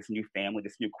creating this new family,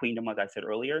 this new queendom, as I said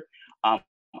earlier. I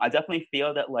definitely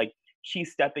feel that like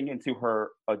she's stepping into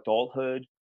her adulthood,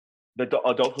 the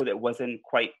adulthood that wasn't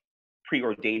quite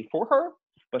preordained for her,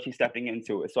 but she's stepping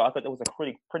into it. So I thought that was a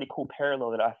pretty cool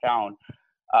parallel that I found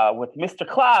with Mr.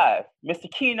 Clive, Mr.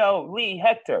 Keno Lee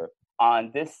Hector,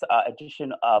 on this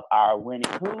edition of our Winnie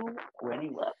Who, Winnie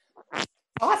What.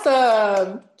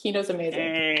 Awesome. Keno's amazing.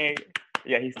 Hey.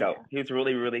 Yeah, he's dope. He was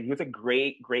he was a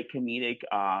great comedic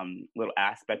little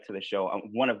aspect to the show,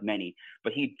 one of many,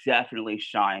 but he definitely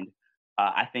shined,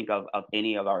 I think, of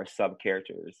any of our sub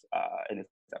characters in this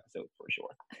episode for sure.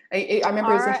 I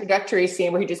remember his introductory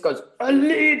scene where he just goes,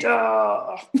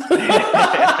 Alita!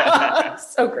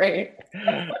 So great.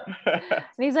 And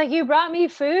he's like, you brought me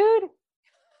food?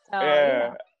 So,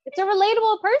 yeah. It's a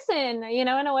relatable person, in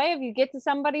a way, if you get to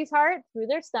somebody's heart through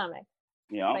their stomach.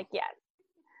 Yeah. Like, yeah.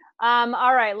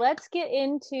 All right, let's get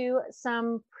into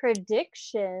some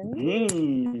predictions.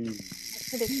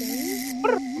 And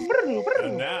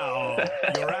now,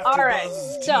 all right,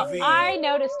 so I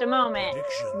noticed a moment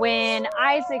when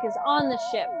Isaac is on the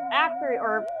ship after,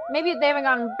 or maybe they haven't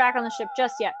gone back on the ship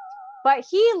just yet, but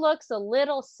he looks a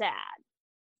little sad.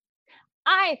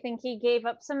 I think he gave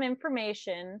up some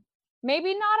information,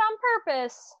 maybe not on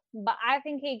purpose, but I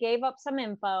think he gave up some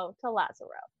info to Lazaro.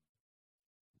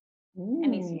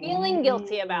 And he's feeling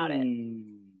guilty about it.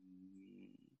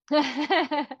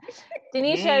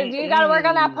 Denisha, you got to work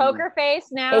on that poker face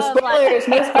now. No spoilers,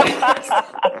 no spoilers.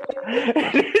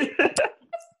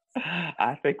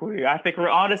 I think we're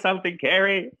onto something,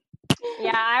 Carrie.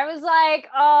 Yeah, I was like,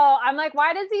 oh, I'm like,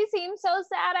 why does he seem so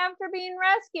sad after being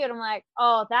rescued? I'm like,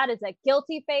 oh, that is a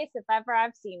guilty face if ever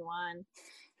I've seen one.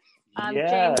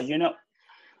 Yeah, James, you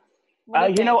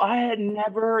know, I had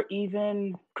never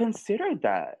even considered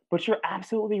that, but you're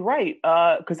absolutely right.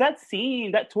 Because that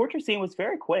torture scene was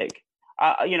very quick.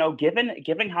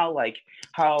 Given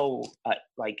how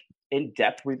in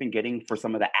depth we've been getting for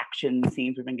some of the action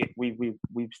scenes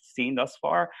we've seen thus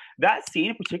far, that scene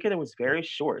in particular was very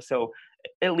short. So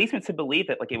it leads me to believe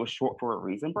that it was short for a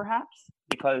reason, perhaps,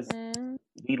 because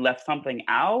we left something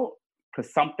out.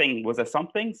 Because something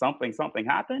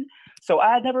happened. So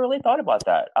I had never really thought about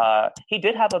that. He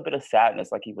did have a bit of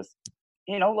sadness, like he was,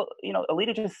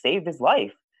 Alita just saved his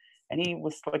life, and he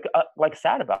was like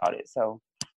sad about it. So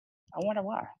I wonder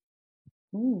why.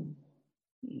 I'm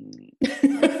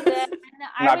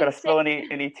not gonna spill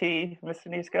any tea, Miss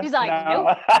Niska. He's like, no.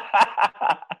 Nope.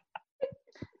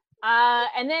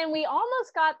 And then we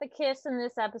almost got the kiss in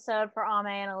this episode for Ame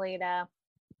and Alita.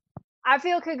 I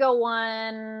feel it could go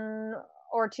one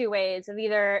or two ways of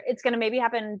either it's going to maybe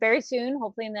happen very soon,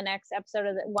 hopefully in the next episode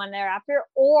of the one thereafter,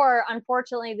 or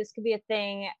unfortunately this could be a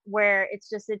thing where it's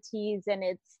just a tease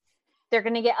and they're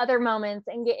going to get other moments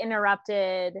and get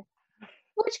interrupted,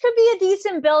 which could be a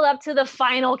decent build up to the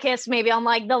final kiss, maybe on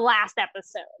the last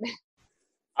episode.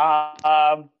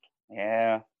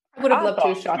 Yeah. I would have loved to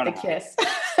have shot the kiss.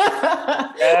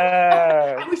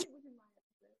 Yeah. I wish it was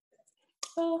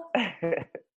in my episode.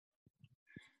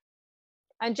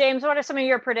 And James, what are some of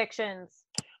your predictions?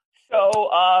 So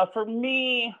for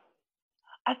me,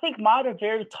 I think mine are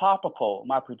very topical,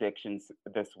 my predictions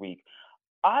this week.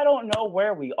 I don't know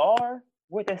where we are,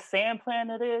 where the sand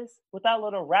planet is, what that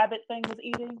little rabbit thing was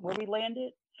eating, where we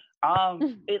landed.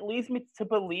 It leads me to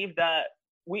believe that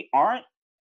we aren't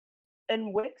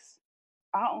in Wix.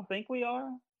 I don't think we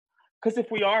are. Because if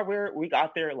we are, we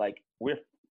got there, we're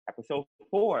episode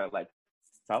 4.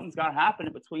 Something's got to happen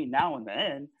in between now and the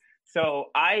end. So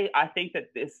I think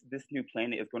that this new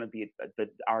planet is going to be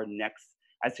our next,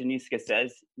 as Deniska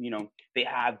says, they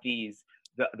have the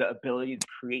ability to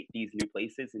create these new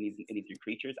places and these new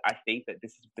creatures. I think that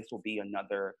this will be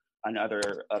another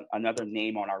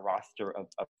name on our roster of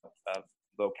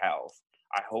locales.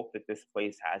 I hope that this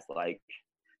place has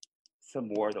some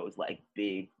more of those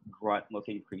big grunt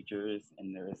looking creatures,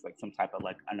 and there's some type of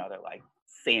another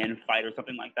sand fight or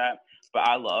something like that. But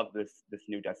I love this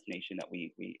new destination that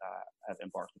we have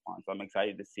embarked upon, so I'm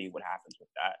excited to see what happens with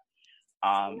that.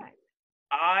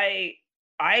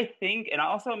 I think, and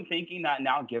also I'm thinking that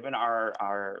now, given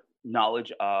our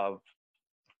knowledge of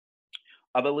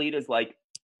Alita's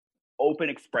open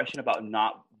expression about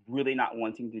not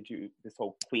wanting to do this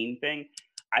whole queen thing,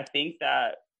 I think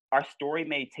that our story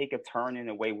may take a turn in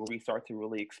a way where we start to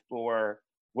really explore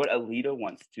what Alita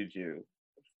wants to do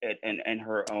and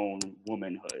her own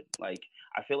womanhood. I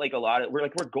feel a lot of we're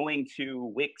going to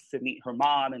Wix to meet her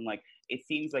mom, and it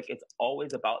seems it's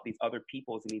always about these other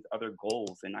peoples and these other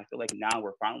goals. And I feel now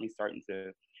we're finally starting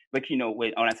to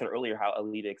when I said earlier how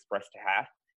Alita expressed to Half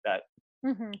that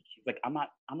she's I'm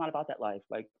not about that life.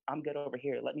 I'm good over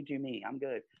here. Let me do me. I'm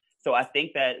good. So I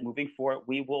think that moving forward,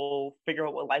 we will figure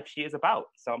out what life she is about.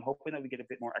 So I'm hoping that we get a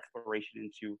bit more exploration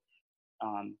into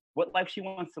what life she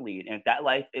wants to lead. And if that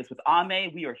life is with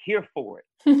Ame, we are here for it.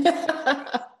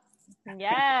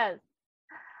 Yes.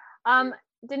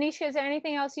 Denisha, is there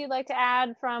anything else you'd like to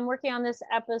add from working on this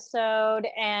episode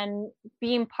and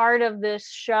being part of this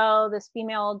show, this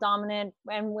female dominant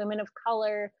and women of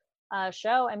color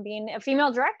show, and being a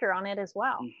female director on it as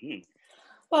well? Mm-hmm.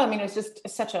 Well, it's just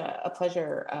such a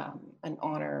pleasure, an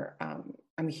honor.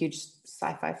 I'm a huge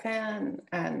sci-fi fan,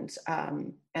 and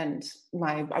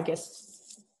my, I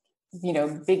guess,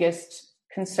 biggest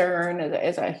concern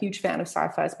as a huge fan of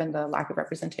sci-fi has been the lack of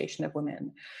representation of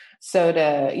women. So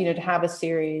to have a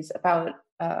series about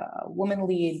a woman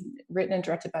lead, written and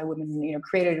directed by women,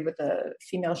 created with a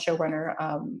female showrunner,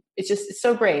 it's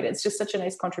so great. It's just such a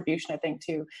nice contribution, I think,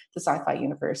 to the sci-fi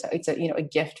universe. It's a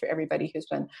gift for everybody who's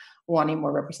been wanting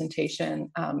more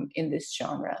representation in this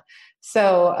genre.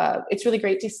 So it's really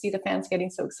great to see the fans getting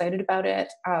so excited about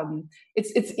it.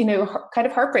 It's kind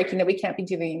of heartbreaking that we can't be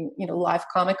doing live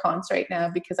Comic-Cons right now,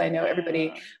 because I know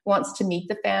everybody wants to meet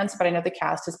the fans, but I know the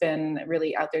cast has been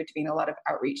really out there doing a lot of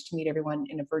outreach to meet everyone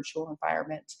in a virtual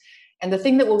environment. And the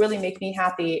thing that will really make me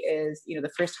happy is, you know,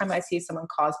 the first time I see someone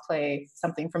cosplay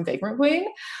something from Vagrant Queen,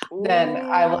 then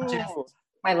I will just,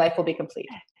 my life will be complete.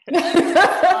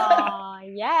 Oh,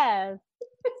 yes.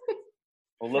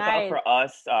 Well, look out for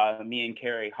us, me and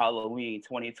Carrie, Halloween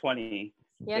 2020.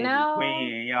 You know, Queen,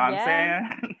 you know what I'm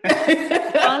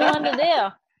saying? Fun one to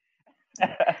do.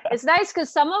 It's nice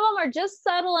because some of them are just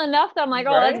subtle enough that I'm like,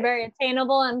 oh, that's very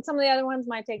attainable, and some of the other ones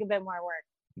might take a bit more work.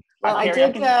 Well, I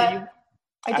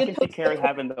can see Carrie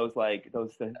having those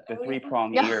the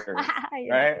 3-prong ears,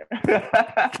 right?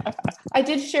 I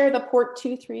did share the Port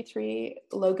 233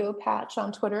 logo patch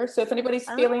on Twitter, so if anybody's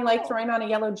feeling like throwing on a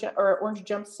yellow or orange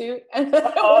jumpsuit, and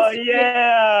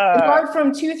apart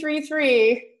from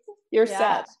 233, you're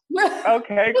set.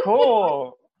 Okay,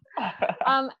 cool.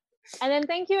 And then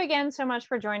thank you again so much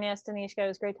for joining us, Danishka. It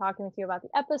was great talking with you about the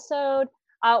episode.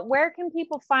 Where can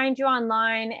people find you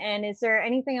online? And is there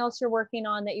anything else you're working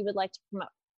on that you would like to promote?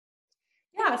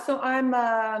 Yeah, so I'm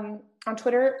on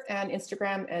Twitter and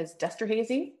Instagram as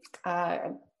Desterhazy.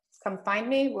 Come find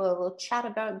me. We'll chat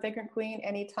about Vagrant Queen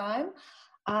anytime.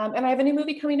 And I have a new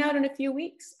movie coming out in a few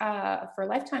weeks for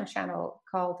Lifetime channel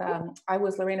called I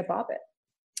Was Lorena Bobbitt.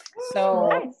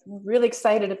 So I'm really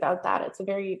excited about that. It's a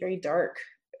very, very dark,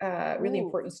 really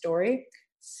important story.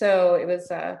 So it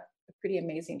was pretty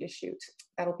amazing to shoot.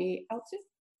 That'll be out soon.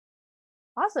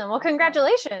 Awesome. Well,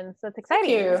 congratulations. That's exciting.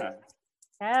 Thank you.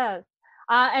 Yes.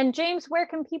 And James, where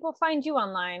can people find you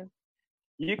online?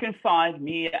 You can find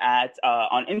me at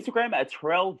on Instagram at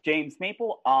Terrell James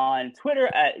Maple, on Twitter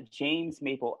at James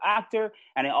Maple Actor,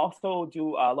 and I also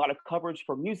do a lot of coverage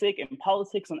for music and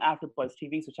politics on AfterBuzz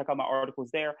TV. So check out my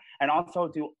articles there, and also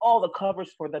do all the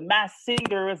coverage for The Masked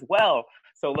Singer as well.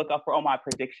 So look out for all my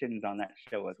predictions on that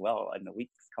show as well in the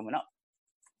weeks coming up.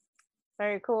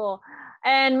 Very cool.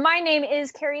 And my name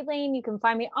is Carrie Lane. You can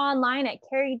find me online at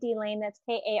Carrie D Lane. That's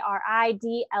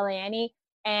KARIDLANE.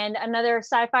 And another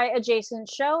sci-fi adjacent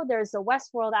show, there's the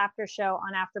Westworld After Show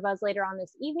on AfterBuzz later on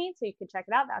this evening, so you can check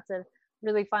it out. That's a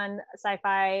really fun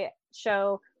sci-fi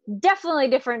show. Definitely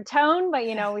different tone, but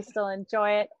you know, we still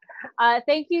enjoy it.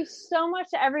 Thank you so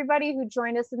much to everybody who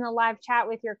joined us in the live chat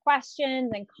with your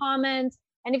questions and comments.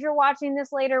 And if you're watching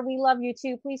this later, we love you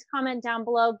too. Please comment down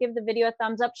below, give the video a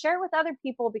thumbs up, share it with other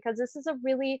people, because this is a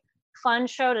really fun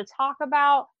show to talk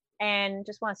about, and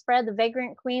just want to spread the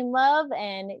Vagrant Queen love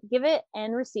and give it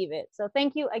and receive it. So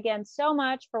thank you again so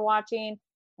much for watching,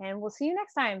 and we'll see you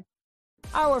next time.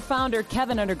 Our founder,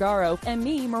 Kevin Undergaro, and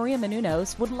me, Maria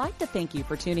Menounos, would like to thank you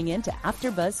for tuning in to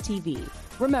AfterBuzz TV.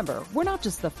 Remember, we're not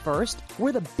just the first,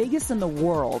 we're the biggest in the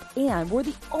world, and we're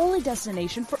the only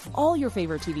destination for all your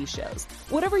favorite TV shows.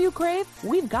 Whatever you crave,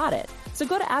 we've got it. So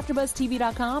go to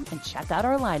AfterBuzzTV.com and check out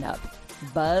our lineup.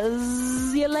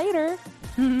 Buzz you later.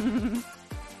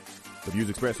 The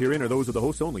views expressed herein are those of the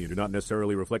hosts only and do not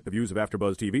necessarily reflect the views of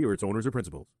AfterBuzz TV or its owners or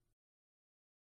principals.